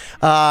 Ben.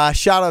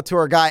 Shout out to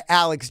our guy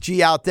Alex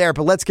G out there.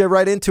 But let's get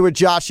right into it,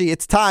 Joshy.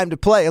 It's time to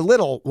play a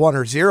little 1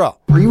 or 0.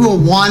 Are you a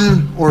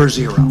 1 or a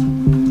 0?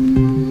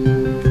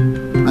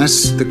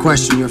 That's the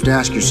question you have to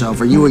ask yourself.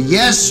 Are you a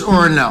yes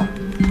or a no?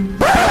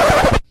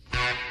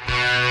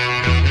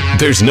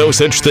 There's no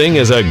such thing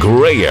as a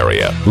gray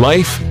area.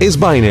 Life is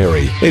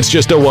binary. It's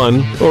just a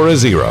 1 or a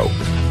 0.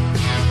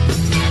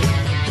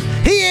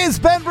 He is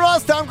Ben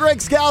Brust. I'm Greg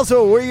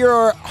Scalzo. We're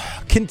your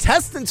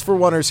contestants for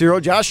 1 or 0.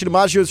 Josh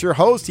DiMaggio is your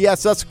host. He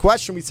asks us a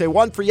question. We say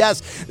 1 for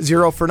yes,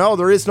 0 for no.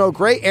 There is no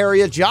gray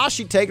area. Josh,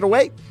 you take it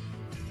away.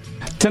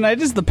 Tonight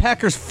is the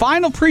Packers'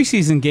 final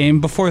preseason game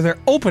before their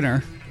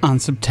opener on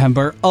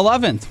September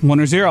 11th. 1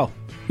 or 0.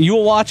 You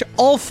will watch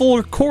all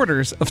 4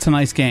 quarters of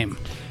tonight's game.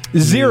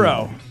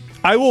 0.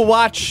 I will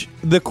watch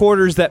the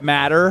quarters that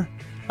matter,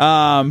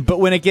 but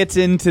when it gets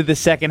into the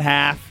second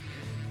half,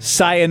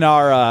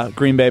 sayonara,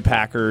 Green Bay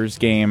Packers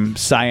game,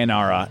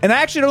 sayonara. And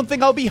I actually don't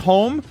think I'll be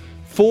home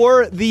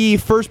for the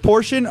first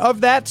portion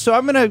of that, so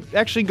I'm going to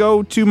actually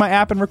go to my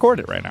app and record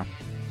it right now.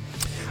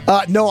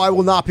 No, I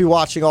will not be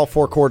watching all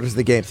 4 quarters of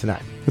the game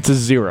tonight. It's a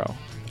 0.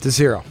 It's a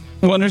 0.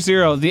 1 or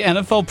 0. The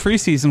NFL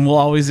preseason will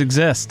always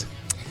exist.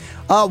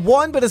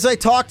 1, but as I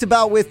talked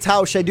about with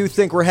Tausch, I do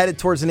think we're headed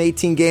towards an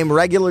 18-game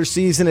regular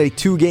season, a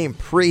 2-game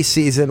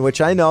preseason,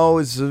 which I know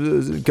is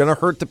going to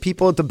hurt the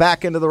people at the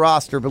back end of the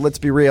roster, but let's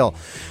be real.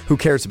 Who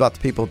cares about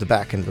the people at the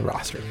back end of the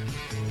roster?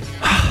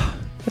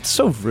 That's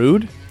so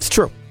rude. It's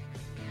true.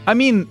 I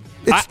mean,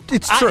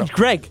 it's true.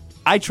 Greg,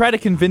 I try to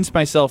convince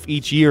myself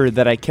each year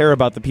that I care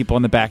about the people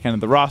on the back end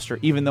of the roster,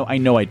 even though I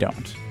know I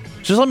don't.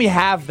 It's Just let me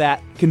have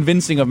that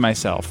convincing of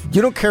myself.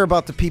 You don't care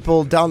about the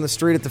people down the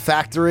street at the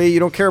factory. You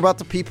don't care about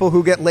the people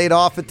who get laid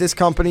off at this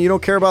company. You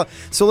don't care about...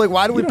 So, like,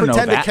 why do we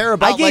pretend to care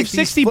about... I gave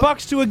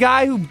 $60 to a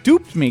guy who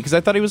duped me because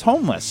I thought he was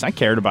homeless. I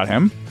cared about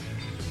him.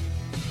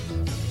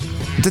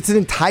 That's an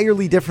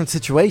entirely different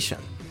situation.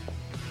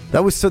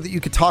 That was so that you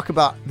could talk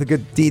about the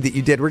good deed that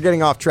you did. We're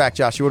getting off track,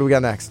 Joshua. What do we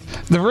got next?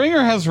 The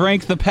Ringer has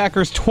ranked the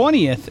Packers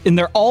 20th in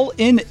their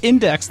all-in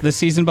index this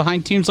season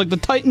behind teams like the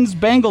Titans,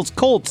 Bengals,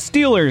 Colts,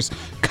 Steelers,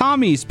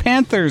 Commies,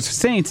 Panthers,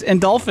 Saints,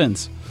 and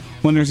Dolphins.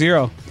 Winner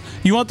 0.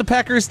 You want the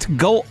Packers to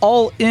go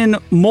all in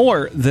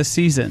more this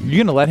season. You're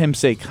going to let him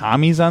say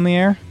Commies on the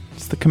air?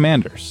 It's the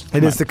Commanders.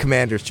 It is the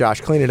Commanders, Josh.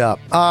 Clean it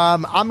up.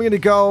 I'm going to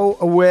go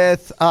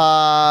with...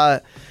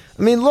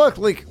 look,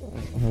 like...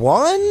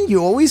 One,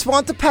 you always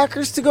want the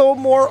Packers to go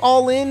more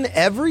all in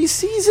every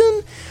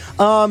season,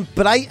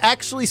 but I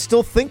actually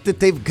still think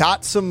that they've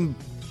got some.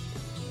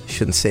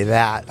 Shouldn't say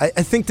that. I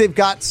think they've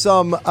got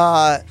some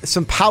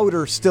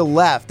powder still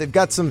left. They've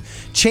got some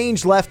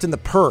change left in the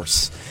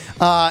purse,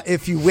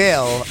 if you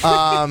will.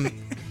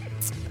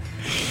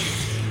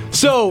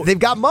 So they've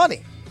got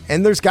money.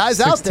 And there's guys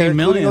out there,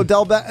 including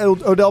Odell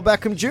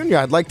Beckham Jr.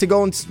 I'd like to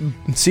go and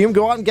see him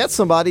go out and get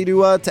somebody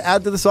to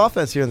add to this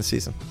offense here in the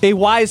season. A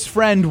wise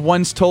friend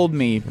once told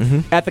me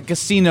at the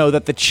casino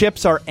that the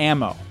chips are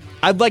ammo.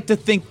 I'd like to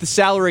think the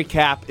salary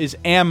cap is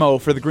ammo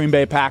for the Green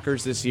Bay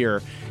Packers this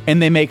year, and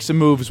they make some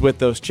moves with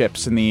those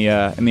chips in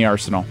the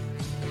arsenal.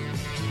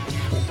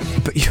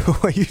 But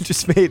you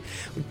just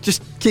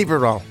keep it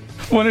rolling.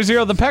 Winner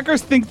 0. The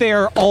Packers think they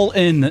are all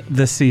in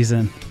this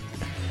season.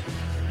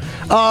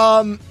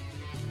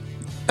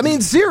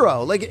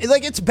 0. Like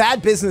it's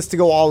bad business to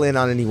go all in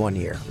on any one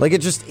year. Like it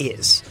just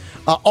is.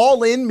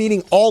 All in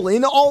meaning all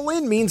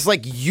in means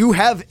like you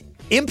have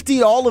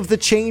emptied all of the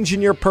change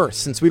in your purse,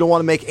 since we don't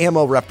want to make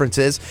ammo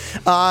references.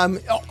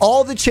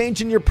 All the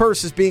change in your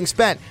purse is being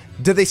spent.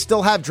 Do they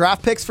still have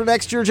draft picks for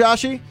next year,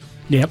 Joshy?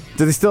 Yep.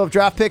 Do they still have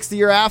draft picks the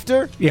year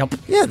after? Yep.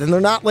 Yeah, then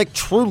they're not like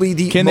truly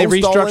the Can most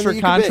they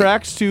restructure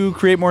contracts to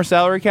create more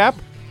salary cap?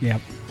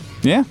 Yep.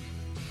 Yeah.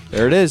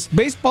 There it is.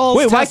 Baseball's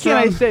Wait, why test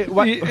can't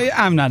run, I say...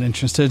 I'm not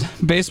interested.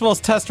 Baseball's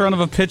test run of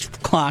a pitch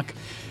clock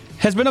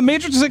has been a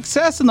major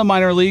success in the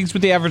minor leagues,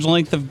 with the average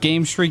length of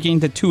game shrinking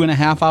to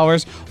 2.5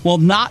 hours while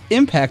not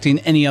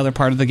impacting any other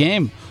part of the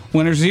game.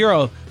 Winner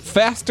 0.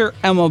 Faster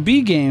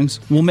MLB games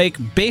will make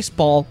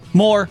baseball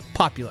more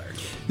popular.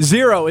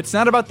 0. It's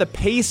not about the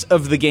pace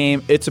of the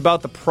game. It's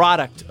about the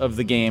product of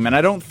the game. And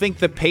I don't think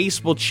the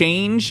pace will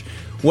change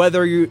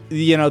whether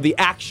the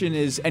action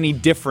is any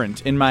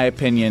different, in my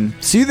opinion.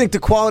 So you think the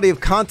quality of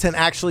content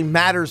actually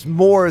matters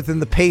more than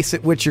the pace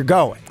at which you're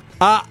going?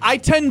 I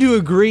tend to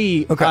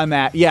agree on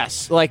that,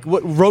 yes. Like,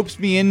 what ropes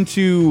me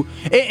into...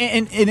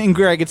 And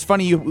Greg, it's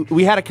funny,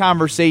 we had a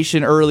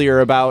conversation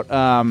earlier about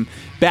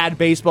bad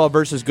baseball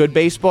versus good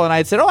baseball, and I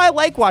had said, I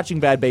like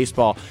watching bad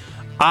baseball.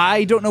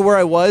 I don't know where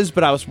I was,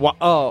 but I was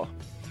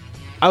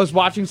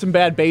watching some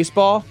bad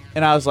baseball,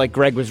 and I was like,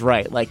 Greg was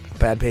right. Like,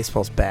 bad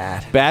baseball's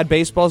bad. Bad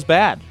baseball's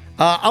bad.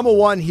 I'm a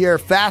 1 here.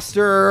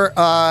 Faster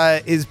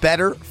is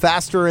better.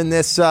 Faster in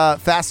this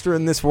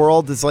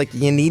world is like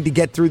you need to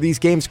get through these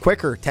games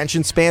quicker.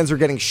 Attention spans are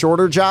getting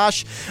shorter,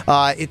 Josh.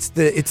 It's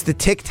the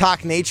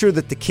TikTok nature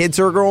that the kids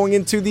are growing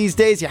into these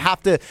days. You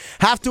have to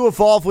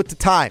evolve with the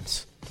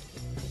times.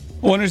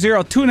 Winner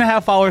 0.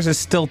 2.5 hours is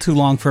still too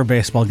long for a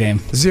baseball game.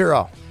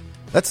 0.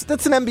 That's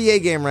an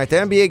NBA game right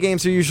there. NBA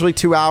games are usually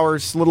 2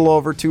 hours, a little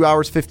over 2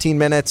 hours, 15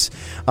 minutes.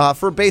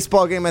 For a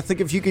baseball game, I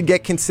think if you could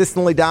get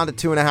consistently down to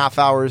 2.5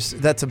 hours,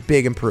 that's a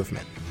big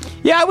improvement.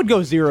 Yeah, I would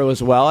go 0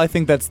 as well. I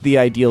think that's the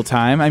ideal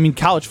time. I mean,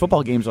 college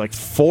football games are like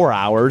 4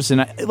 hours.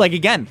 And,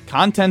 again,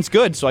 content's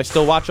good, so I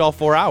still watch all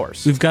 4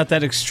 hours. We've got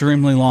that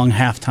extremely long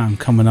halftime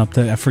coming up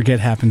that I forget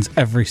happens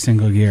every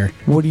single year.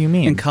 What do you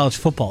mean? In college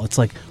football, it's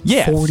like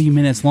 40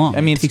 minutes long.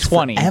 I mean, it's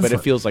 20, forever. but it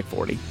feels like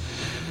 40.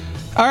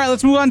 All right,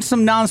 let's move on to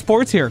some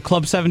non-sports here.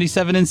 Club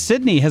 77 in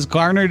Sydney has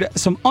garnered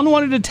some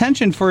unwanted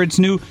attention for its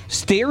new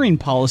staring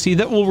policy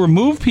that will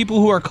remove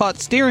people who are caught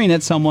staring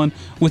at someone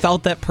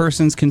without that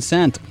person's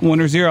consent.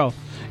 Winner 0.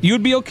 You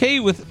would be okay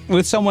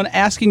with someone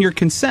asking your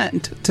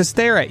consent to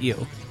stare at you.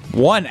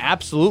 1,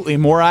 absolutely.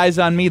 More eyes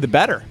on me, the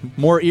better.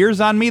 More ears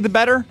on me, the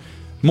better.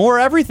 More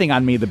everything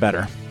on me, the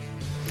better.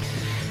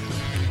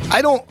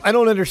 I don't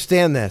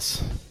understand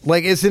this.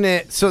 Like, isn't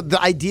it... So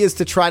the idea is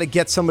to try to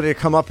get somebody to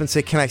come up and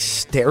say, can I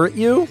stare at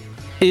you?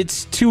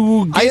 It's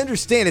to... I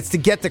understand it's to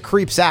get the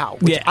creeps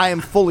out, which I am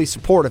fully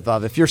supportive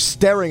of. If you're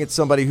staring at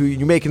somebody who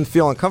you make them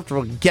feel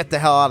uncomfortable, get the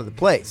hell out of the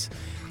place.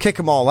 Kick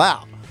them all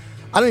out.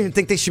 I don't even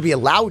think they should be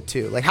allowed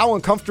to. Like, how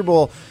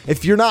uncomfortable...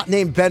 If you're not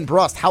named Ben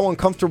Brust, how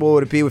uncomfortable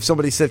would it be if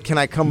somebody said, can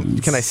I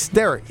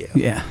stare at you?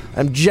 Yeah.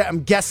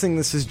 I'm guessing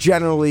this is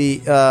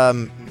generally...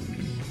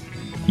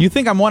 You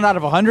think I'm 1 out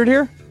of 100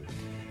 here?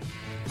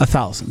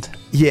 1,000.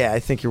 Yeah, I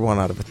think you're 1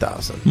 out of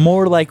 1,000.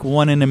 More like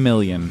 1 in a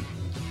million.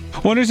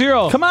 Winner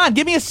 0. Come on,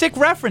 give me a sick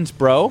reference,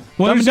 bro.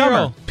 Winner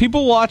 0.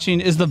 People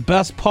watching is the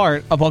best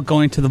part about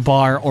going to the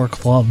bar or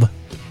club.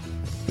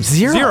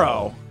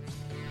 0.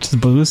 Just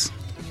booze.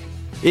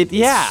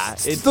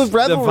 It's the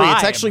rivalry.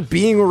 It's actually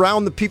being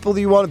around the people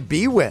that you want to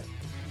be with.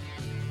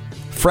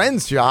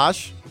 Friends,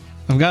 Josh.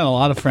 I've got a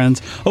lot of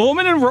friends. A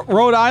woman in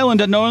Rhode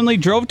Island unknowingly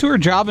drove to her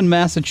job in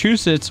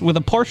Massachusetts with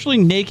a partially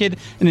naked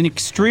and an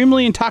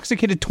extremely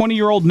intoxicated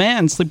 20-year-old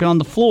man sleeping on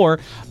the floor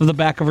of the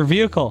back of her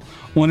vehicle.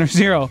 1 or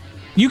 0.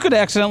 You could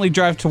accidentally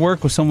drive to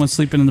work with someone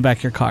sleeping in the back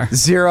of your car.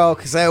 0,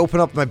 because I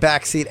open up my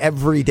back seat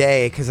every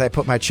day because I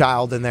put my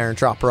child in there and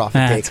drop her off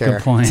at daycare. That's a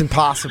good point. It's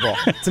impossible.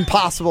 It's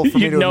impossible for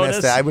me to have missed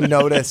it. I would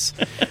notice.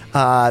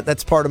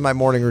 That's part of my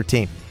morning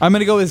routine. I'm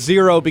going to go with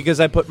 0 because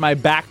I put my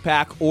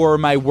backpack or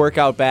my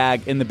workout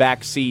bag in the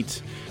back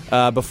seat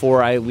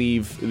before I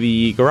leave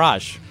the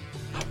garage.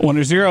 1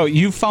 or 0.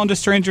 You've found a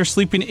stranger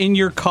sleeping in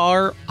your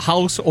car,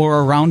 house,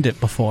 or around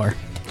it before.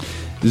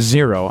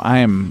 0. I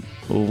am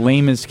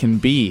lame as can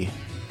be.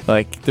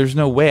 Like, there's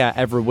no way I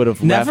ever would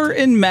have left. Never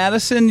in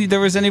Madison there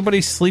was anybody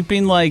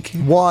sleeping like...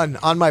 1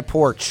 on my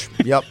porch.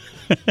 Yep.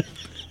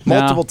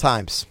 Multiple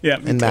times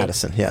in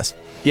Madison, yes.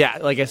 Yeah,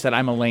 like I said,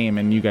 I'm a lame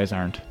and you guys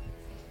aren't.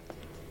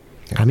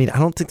 I mean, I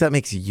don't think that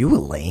makes you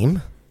a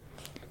lame.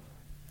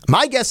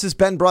 My guess is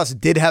Ben Brust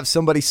did have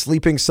somebody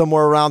sleeping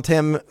somewhere around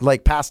him,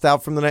 like passed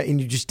out from the night,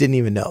 and you just didn't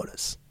even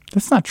notice.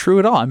 That's not true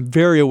at all. I'm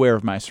very aware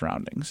of my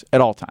surroundings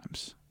at all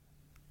times.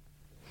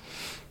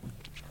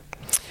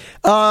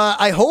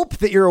 I hope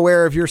that you're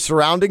aware of your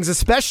surroundings,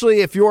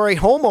 especially if you're a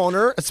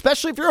homeowner,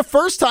 especially if you're a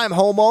first-time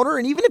homeowner,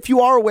 and even if you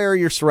are aware of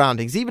your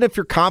surroundings, even if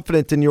you're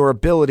confident in your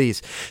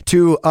abilities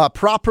to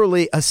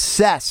properly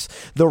assess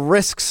the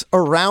risks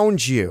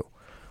around you.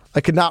 I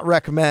could not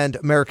recommend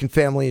American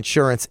Family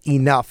Insurance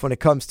enough when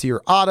it comes to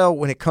your auto,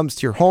 when it comes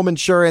to your home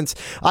insurance.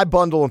 I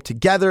bundle them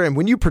together, and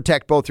when you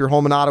protect both your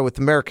home and auto with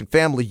American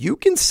Family, you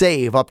can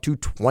save up to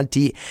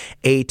 28%.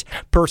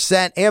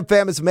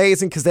 AmFam is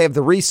amazing because they have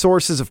the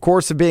resources, of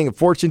course, of being a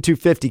Fortune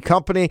 250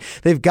 company.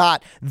 They've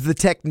got the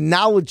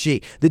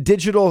technology, the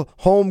digital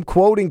home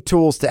quoting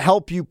tools to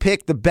help you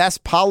pick the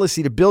best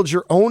policy, to build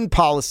your own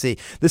policy,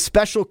 the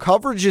special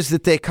coverages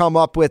that they come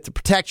up with to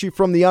protect you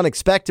from the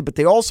unexpected, but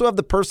they also have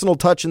the personal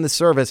touch and the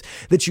service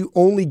that you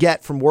only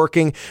get from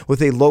working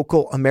with a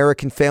local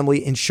American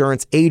Family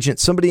Insurance agent,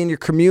 somebody in your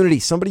community,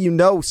 somebody you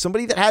know,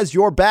 somebody that has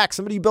your back,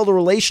 somebody you build a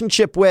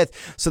relationship with,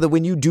 so that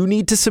when you do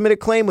need to submit a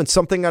claim, when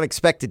something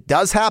unexpected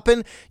does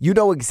happen, you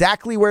know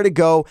exactly where to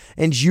go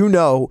and you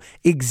know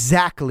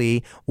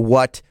exactly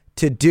what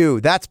to do.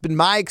 That's been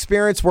my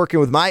experience working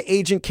with my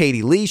agent,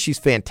 Katie Lee. She's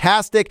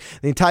fantastic.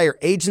 The entire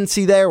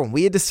agency there, when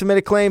we had to submit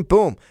a claim,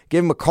 boom,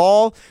 give them a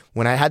call.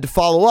 When I had to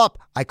follow up,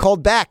 I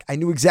called back. I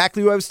knew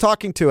exactly who I was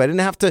talking to. I didn't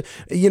have to,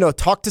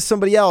 talk to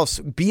somebody else,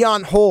 be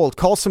on hold,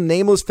 call some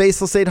nameless,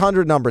 faceless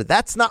 800 number.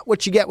 That's not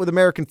what you get with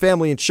American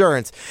Family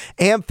Insurance.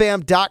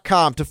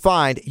 AmFam.com to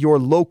find your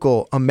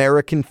local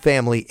American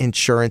Family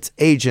Insurance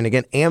agent.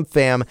 Again,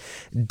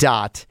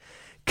 AmFam.com.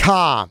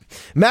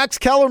 Max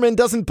Kellerman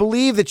doesn't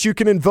believe that you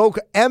can invoke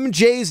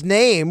MJ's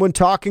name when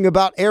talking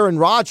about Aaron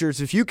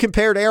Rodgers. If you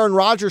compared Aaron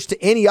Rodgers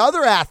to any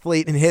other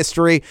athlete in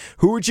history,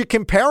 who would you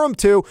compare him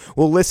to?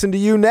 We'll listen to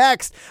you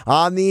next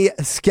on the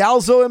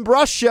Scalzo and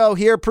Brust Show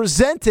here,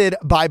 presented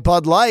by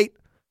Bud Light.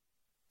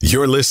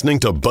 You're listening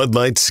to Bud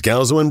Light,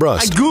 Scalzo and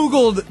Brust. I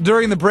Googled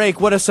during the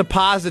break what a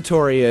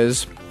suppository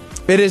is.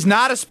 It is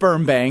not a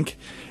sperm bank.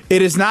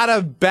 It is not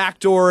a back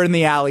door in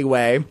the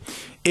alleyway.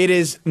 It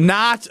is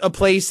not a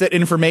place that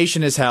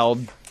information is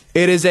held.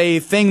 It is a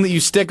thing that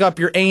you stick up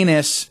your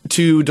anus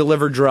to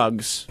deliver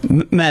drugs.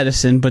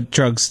 Medicine, but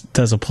drugs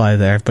does apply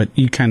there, but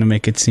you kind of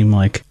make it seem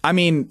like... I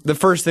mean, the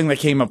first thing that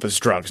came up was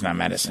drugs, not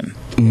medicine.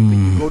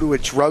 You go to a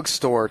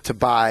drugstore to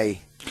buy...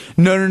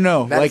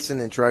 No. Medicine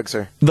and drugs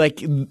are...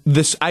 Like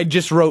this, I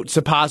just wrote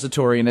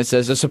suppository, and it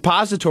says a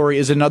suppository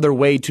is another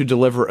way to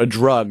deliver a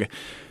drug.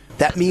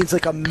 That means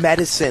like a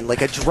medicine,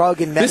 like a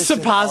drug and medicine.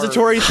 This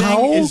suppository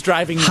thing is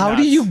driving me nuts. How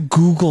do you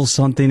Google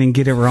something and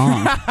get it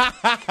wrong?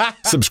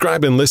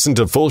 Subscribe and listen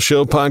to full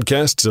show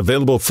podcasts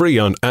available free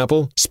on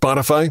Apple,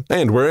 Spotify,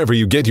 and wherever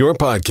you get your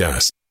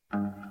podcasts.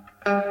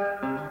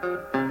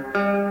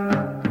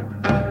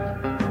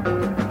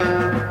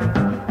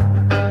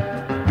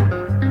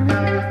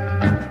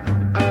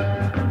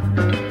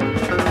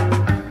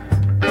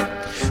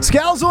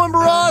 Scalzo and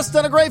Brust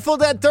on a Grateful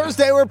Dead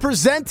Thursday. We're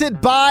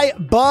presented by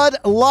Bud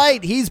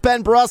Light. He's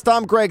Ben Brust.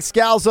 I'm Greg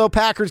Scalzo.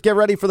 Packers get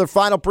ready for their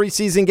final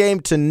preseason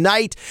game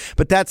tonight,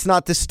 but that's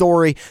not the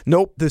story.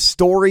 Nope, the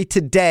story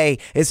today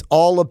is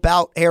all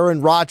about Aaron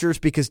Rodgers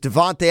because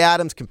Davante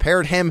Adams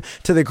compared him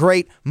to the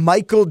great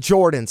Michael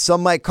Jordan.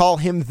 Some might call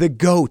him the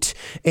GOAT.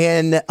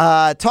 And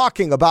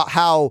talking about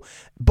how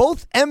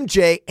both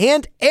MJ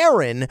and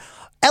Aaron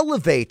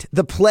elevate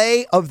the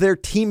play of their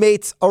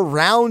teammates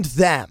around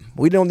them.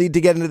 We don't need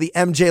to get into the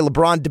MJ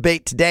LeBron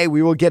debate today.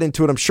 We will get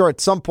into it, I'm sure, at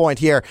some point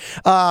here.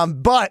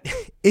 But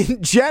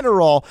in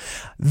general,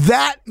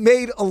 that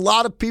made a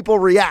lot of people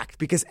react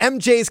because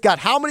MJ's got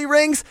how many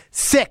rings?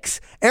 6.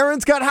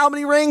 Aaron's got how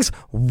many rings?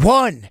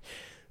 1.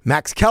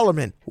 Max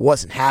Kellerman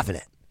wasn't having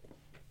it.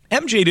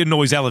 MJ didn't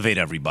always elevate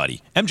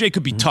everybody. MJ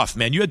could be tough,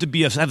 man. You had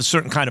to have a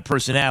certain kind of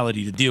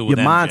personality to deal with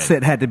Your MJ.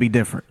 mindset had to be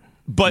different.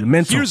 But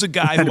here's a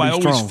guy who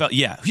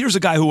here's a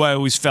guy who I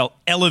always felt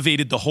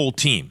elevated the whole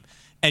team.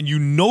 And you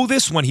know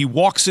this when he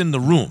walks in the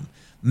room.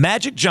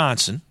 Magic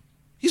Johnson,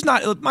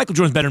 Michael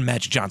Jordan's better than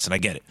Magic Johnson, I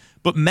get it.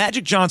 But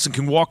Magic Johnson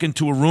can walk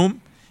into a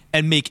room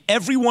and make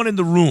everyone in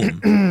the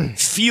room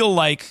feel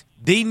like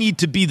they need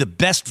to be the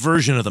best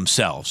version of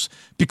themselves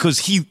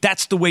because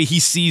that's the way he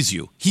sees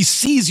you. He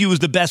sees you as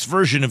the best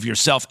version of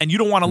yourself, and you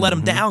don't want to let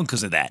him down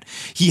because of that.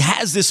 He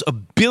has this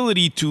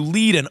ability to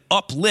lead and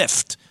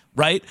uplift,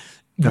 right?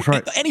 That's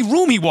right. Any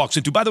room he walks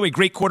into. By the way,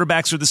 great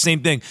quarterbacks are the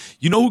same thing.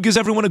 You know who gives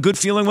everyone a good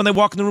feeling when they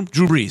walk in the room?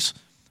 Drew Brees.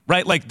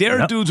 Right? Like, there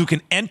are dudes who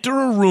can enter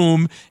a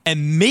room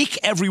and make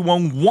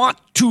everyone want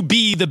to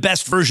be the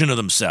best version of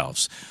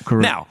themselves.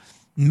 Correct. Now,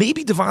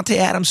 maybe Devontae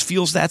Adams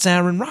feels that's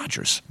Aaron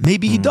Rodgers.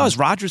 Maybe he does.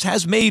 Rodgers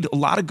has made a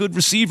lot of good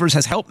receivers,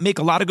 has helped make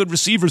a lot of good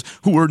receivers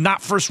who were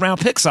not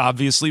first-round picks,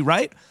 obviously,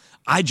 right?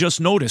 I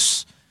just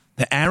notice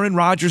the Aaron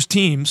Rodgers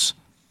teams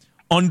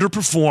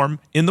underperform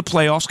in the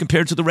playoffs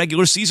compared to the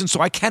regular season,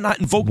 so I cannot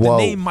invoke the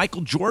name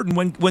Michael Jordan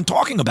when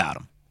talking about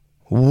him.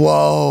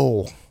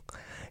 Whoa.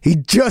 He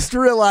just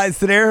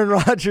realized that Aaron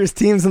Rodgers'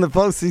 teams in the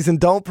postseason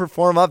don't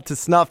perform up to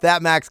snuff.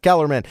 That Max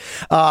Kellerman,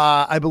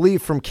 I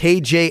believe, from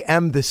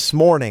KJM this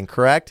morning,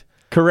 correct?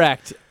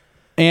 Correct.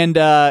 And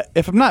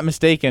if I'm not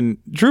mistaken,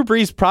 Drew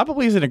Brees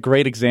probably isn't a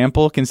great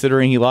example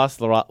considering he lost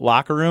the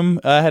locker room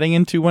heading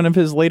into one of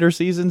his later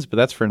seasons, but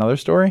that's for another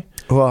story.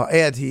 Well,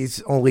 and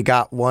he's only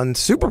got one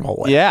Super Bowl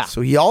win. Yeah.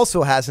 So he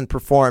also hasn't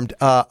performed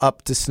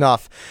up to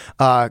snuff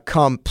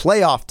come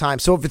playoff time.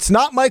 So if it's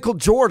not Michael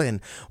Jordan,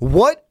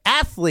 what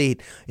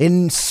athlete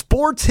in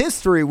sports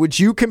history would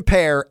you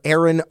compare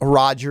Aaron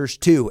Rodgers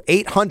to?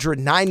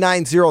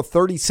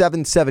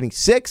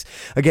 800-990-3776.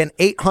 Again,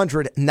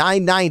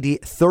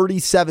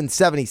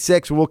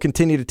 800-990-3776. We'll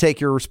continue to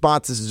take your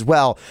responses as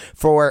well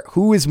for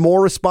who is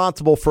more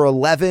responsible for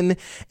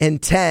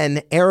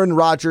 11-10 Aaron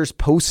Rodgers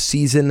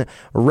postseason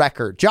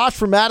record. Josh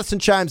from Madison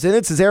chimes in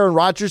and says Aaron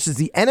Rodgers is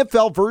the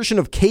NFL version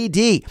of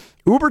KD.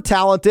 Uber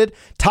talented,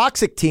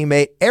 toxic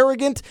teammate,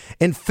 arrogant,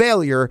 and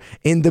failure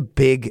in the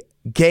big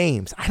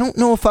games. I don't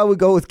know if I would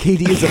go with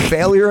KD as a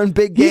failure in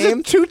big games. He's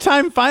a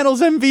two-time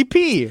Finals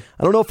MVP.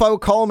 I don't know if I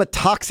would call him a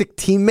toxic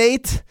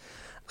teammate.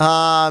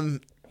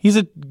 He's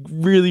a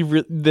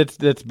really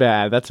that's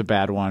bad. That's a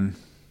bad one.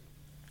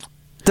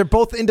 They're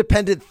both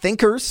independent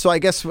thinkers, so I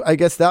guess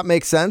that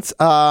makes sense.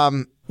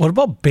 What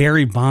about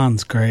Barry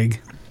Bonds,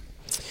 Greg?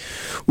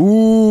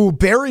 Ooh,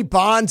 Barry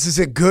Bonds is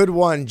a good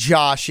one,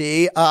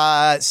 Joshy.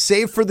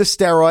 Save for the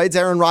steroids,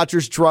 Aaron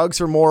Rodgers'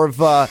 drugs are more of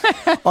the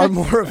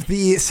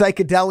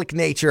psychedelic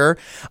nature.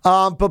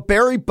 But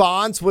Barry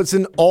Bonds was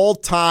an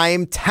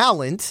all-time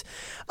talent.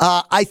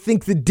 I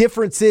think the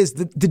difference is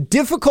the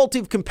difficulty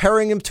of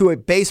comparing him to a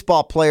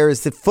baseball player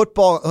is that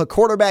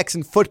quarterbacks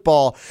in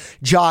football,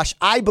 Josh,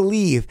 I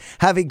believe,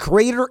 have a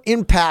greater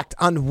impact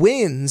on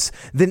wins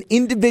than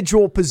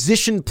individual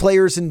position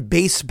players in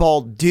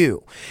baseball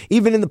do.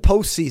 Even in the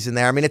postseason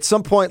there. I mean, at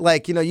some point,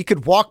 you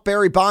could walk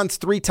Barry Bonds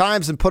 3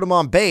 times and put him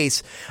on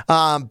base,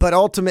 but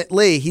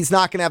ultimately, he's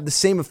not going to have the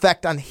same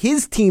effect on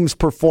his team's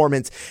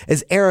performance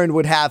as Aaron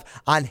would have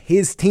on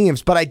his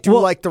team's. But I do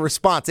like the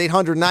response.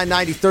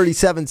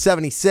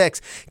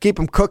 800-990-3776. Keep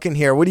them cooking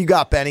here. What do you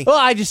got, Benny?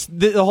 Well,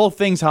 the whole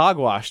thing's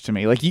hogwash to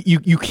me. Like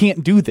you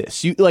can't do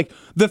this.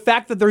 The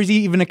fact that there's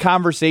even a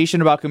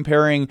conversation about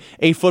comparing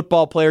a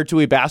football player to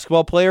a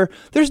basketball player,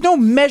 there's no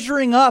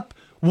measuring up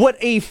what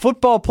a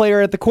football player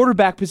at the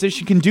quarterback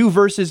position can do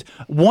versus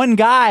one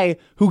guy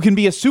who can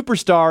be a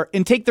superstar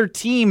and take their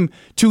team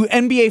to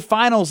NBA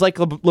Finals like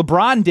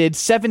LeBron did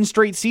 7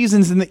 straight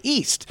seasons in the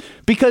East.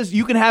 Because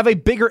you can have a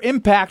bigger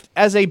impact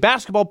as a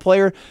basketball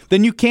player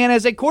than you can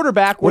as a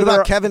quarterback. What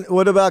about Kevin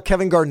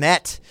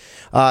Garnett?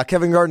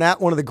 Kevin Garnett,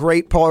 one of the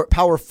great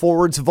power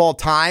forwards of all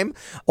time,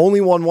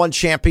 only won 1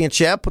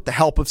 championship with the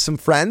help of some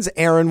friends.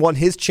 Aaron won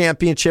his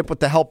championship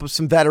with the help of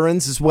some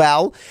veterans as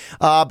well.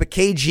 But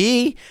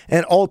KG,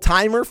 an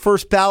all-timer,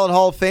 first ballot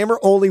Hall of Famer,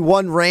 only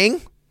 1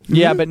 ring.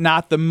 Yeah, but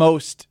not the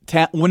most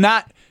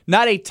not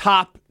a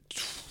top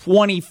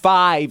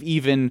 25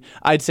 even,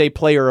 I'd say,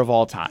 player of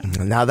all time.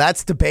 Now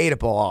that's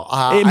debatable.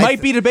 It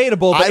might be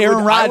debatable, but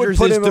Aaron Rodgers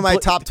I would put him in my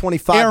top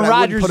 25. Aaron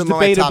Rodgers is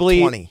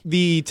debatably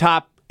the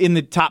top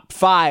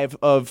 5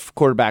 of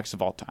quarterbacks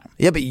of all time.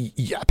 Yeah, but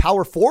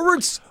power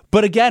forwards.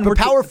 But again,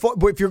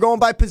 if you're going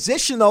by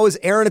position, though, is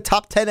Aaron a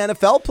top 10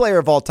 NFL player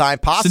of all time?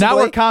 Possibly. So now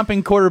we're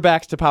comping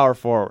quarterbacks to power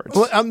forwards.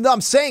 Well,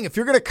 I'm saying if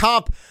you're going to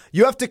comp,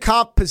 you have to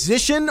comp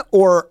position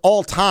or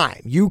all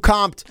time.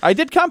 I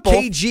did comp both.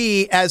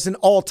 KG as an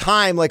all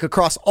time, like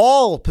across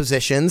all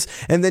positions,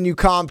 and then you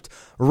comped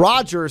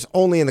Rodgers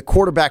only in the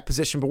quarterback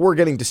position. But we're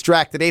getting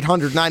distracted.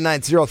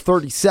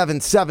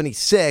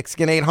 800-990-3776.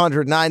 Again,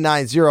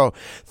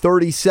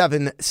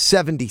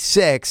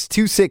 800-990-3776.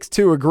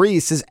 262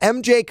 agrees. Says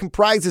MJ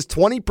comprises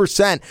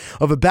 20%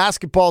 of a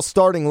basketball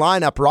starting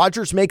lineup.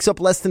 Rodgers makes up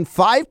less than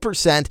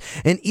 5%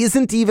 and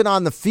isn't even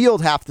on the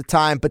field half the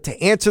time. But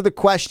to answer the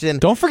question,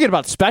 don't forget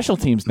about special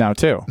teams now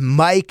too.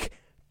 Mike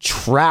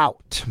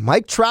Trout.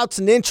 Mike Trout's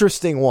an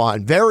interesting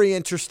one. Very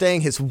interesting.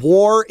 His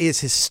WAR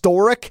is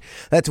historic.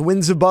 That's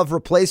wins above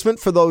replacement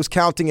for those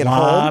counting at home.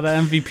 A lot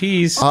of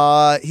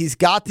MVPs. He's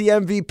got the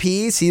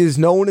MVPs. He is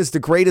known as the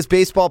greatest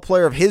baseball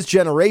player of his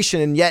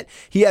generation, and yet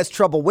he has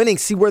trouble winning.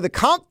 See, where the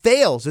comp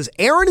fails is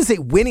Aaron is a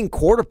winning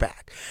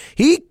quarterback.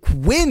 He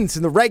wins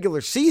in the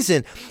regular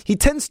season. He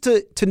tends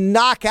to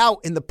knock out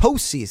in the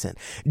postseason.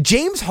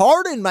 James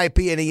Harden might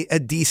be a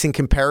decent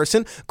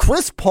comparison.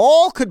 Chris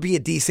Paul could be a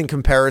decent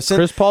comparison.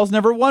 Chris Paul's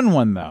never won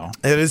one, though.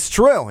 It is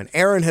true, and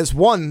Aaron has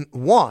won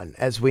one,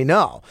 as we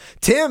know.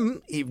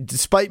 Tim,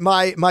 despite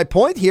my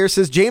point here,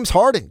 says James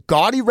Harden,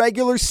 gaudy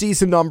regular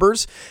season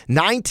numbers,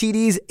 9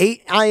 TDs,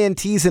 8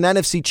 INTs in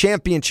NFC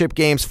Championship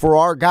games for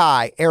our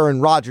guy,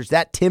 Aaron Rodgers.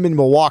 That Tim in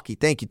Milwaukee.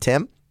 Thank you,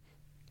 Tim.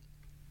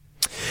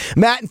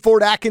 Matt in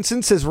Fort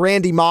Atkinson says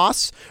Randy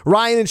Moss.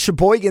 Ryan in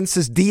Sheboygan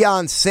says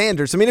Deion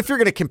Sanders. I mean, if you're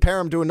going to compare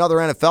him to another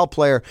NFL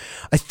player,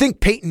 I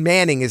think Peyton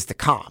Manning is the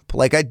comp.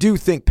 Like, I do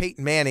think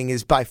Peyton Manning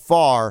is by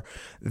far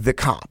the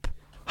comp.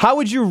 How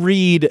would you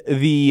read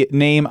the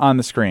name on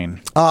the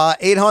screen?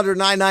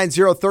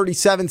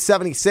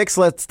 800-990-3776.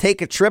 Let's take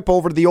a trip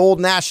over to the old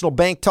National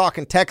Bank Talk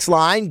and Text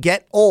line.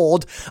 Get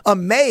old.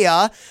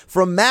 Amaya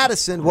from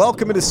Madison.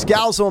 Welcome to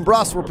Scalzo and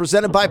Brust. We're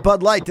presented by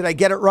Bud Light. Did I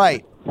get it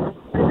right?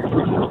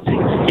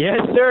 Yes,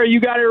 sir. You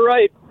got it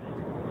right.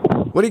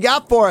 What do you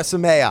got for us,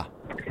 Amaya?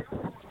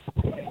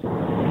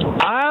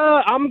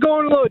 I'm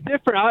going a little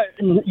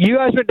different. You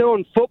guys are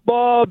doing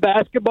football,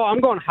 basketball. I'm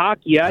going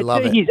hockey. I'd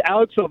say he's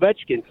Alex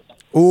Ovechkin.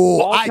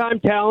 Ooh, all-time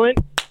talent.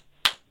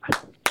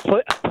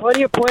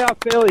 Plenty of playoff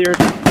failures.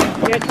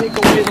 Can't take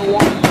away the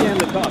one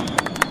Stanley Cup.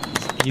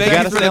 He's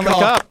got a Stanley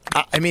Cup.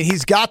 I mean,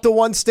 he's got the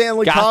one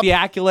Stanley Cup. Got the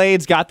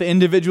accolades, got the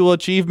individual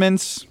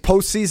achievements.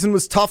 Postseason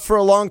was tough for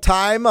a long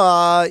time.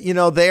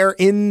 They're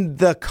in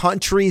the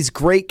country's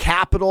great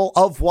capital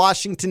of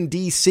Washington,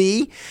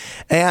 D.C.,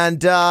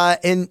 and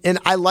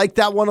I like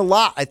that one a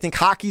lot. I think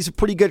hockey's a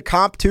pretty good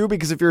comp, too,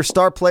 because if you're a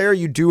star player,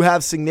 you do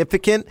have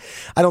significant.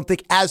 I don't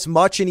think as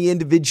much any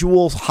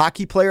individual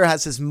hockey player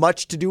has as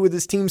much to do with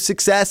his team's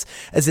success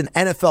as an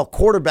NFL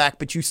quarterback,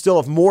 but you still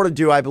have more to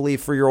do, I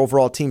believe, for your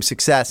overall team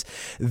success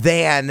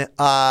than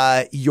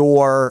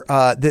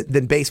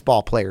than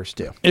baseball players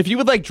do. If you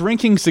would like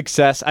drinking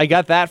success, I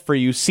got that for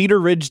you. Cedar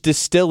Ridge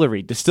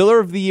Distillery, Distiller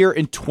of the Year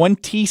in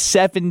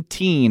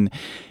 2017,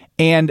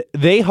 and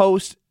they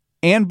host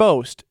and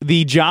boast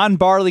the John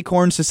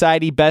Barleycorn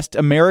Society Best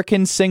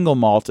American Single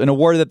Malt, an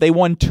award that they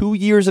won 2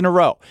 years in a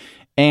row.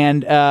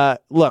 And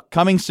look,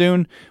 coming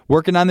soon,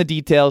 working on the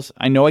details.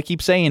 I know I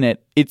keep saying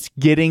it. It's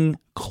getting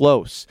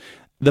close.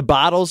 The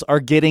bottles are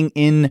getting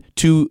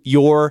into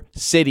your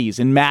cities,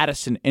 in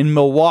Madison, in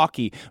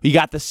Milwaukee. You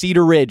got the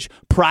Cedar Ridge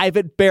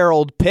private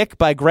barreled pick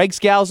by Greg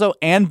Scalzo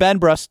and Ben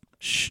Brust.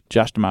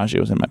 Josh DiMaggio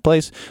was in my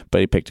place,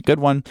 but he picked a good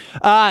one.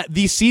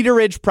 The Cedar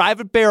Ridge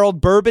private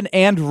barreled bourbon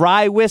and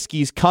rye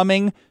whiskeys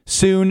coming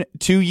soon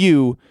to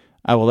you.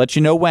 I will let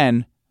you know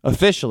when.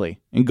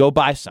 Officially, and go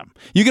buy some.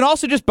 You can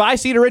also just buy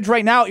Cedar Ridge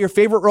right now at your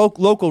favorite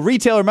local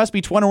retailer. Must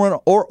be 21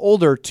 or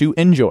older to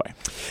enjoy.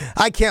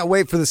 I can't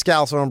wait for the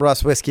Scalzo and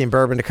Brust whiskey and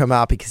bourbon to come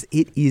out because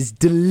it is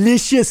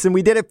delicious, and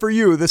we did it for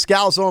you, the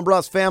Scalzo and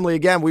Brust family.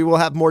 Again, we will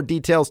have more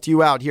details to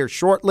you out here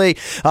shortly.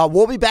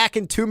 We'll be back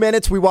in 2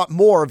 minutes. We want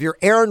more of your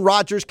Aaron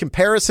Rodgers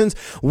comparisons.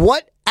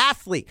 What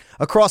athlete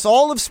across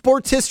all of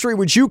sports history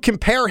would you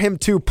compare him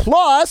to?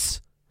 Plus,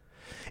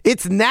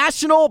 it's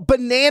National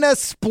Banana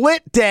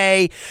Split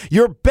Day.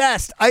 Your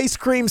best ice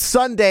cream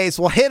sundaes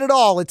will hit it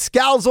all. It's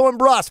Scalzo and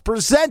Brust,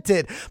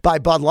 presented by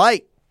Bud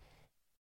Light.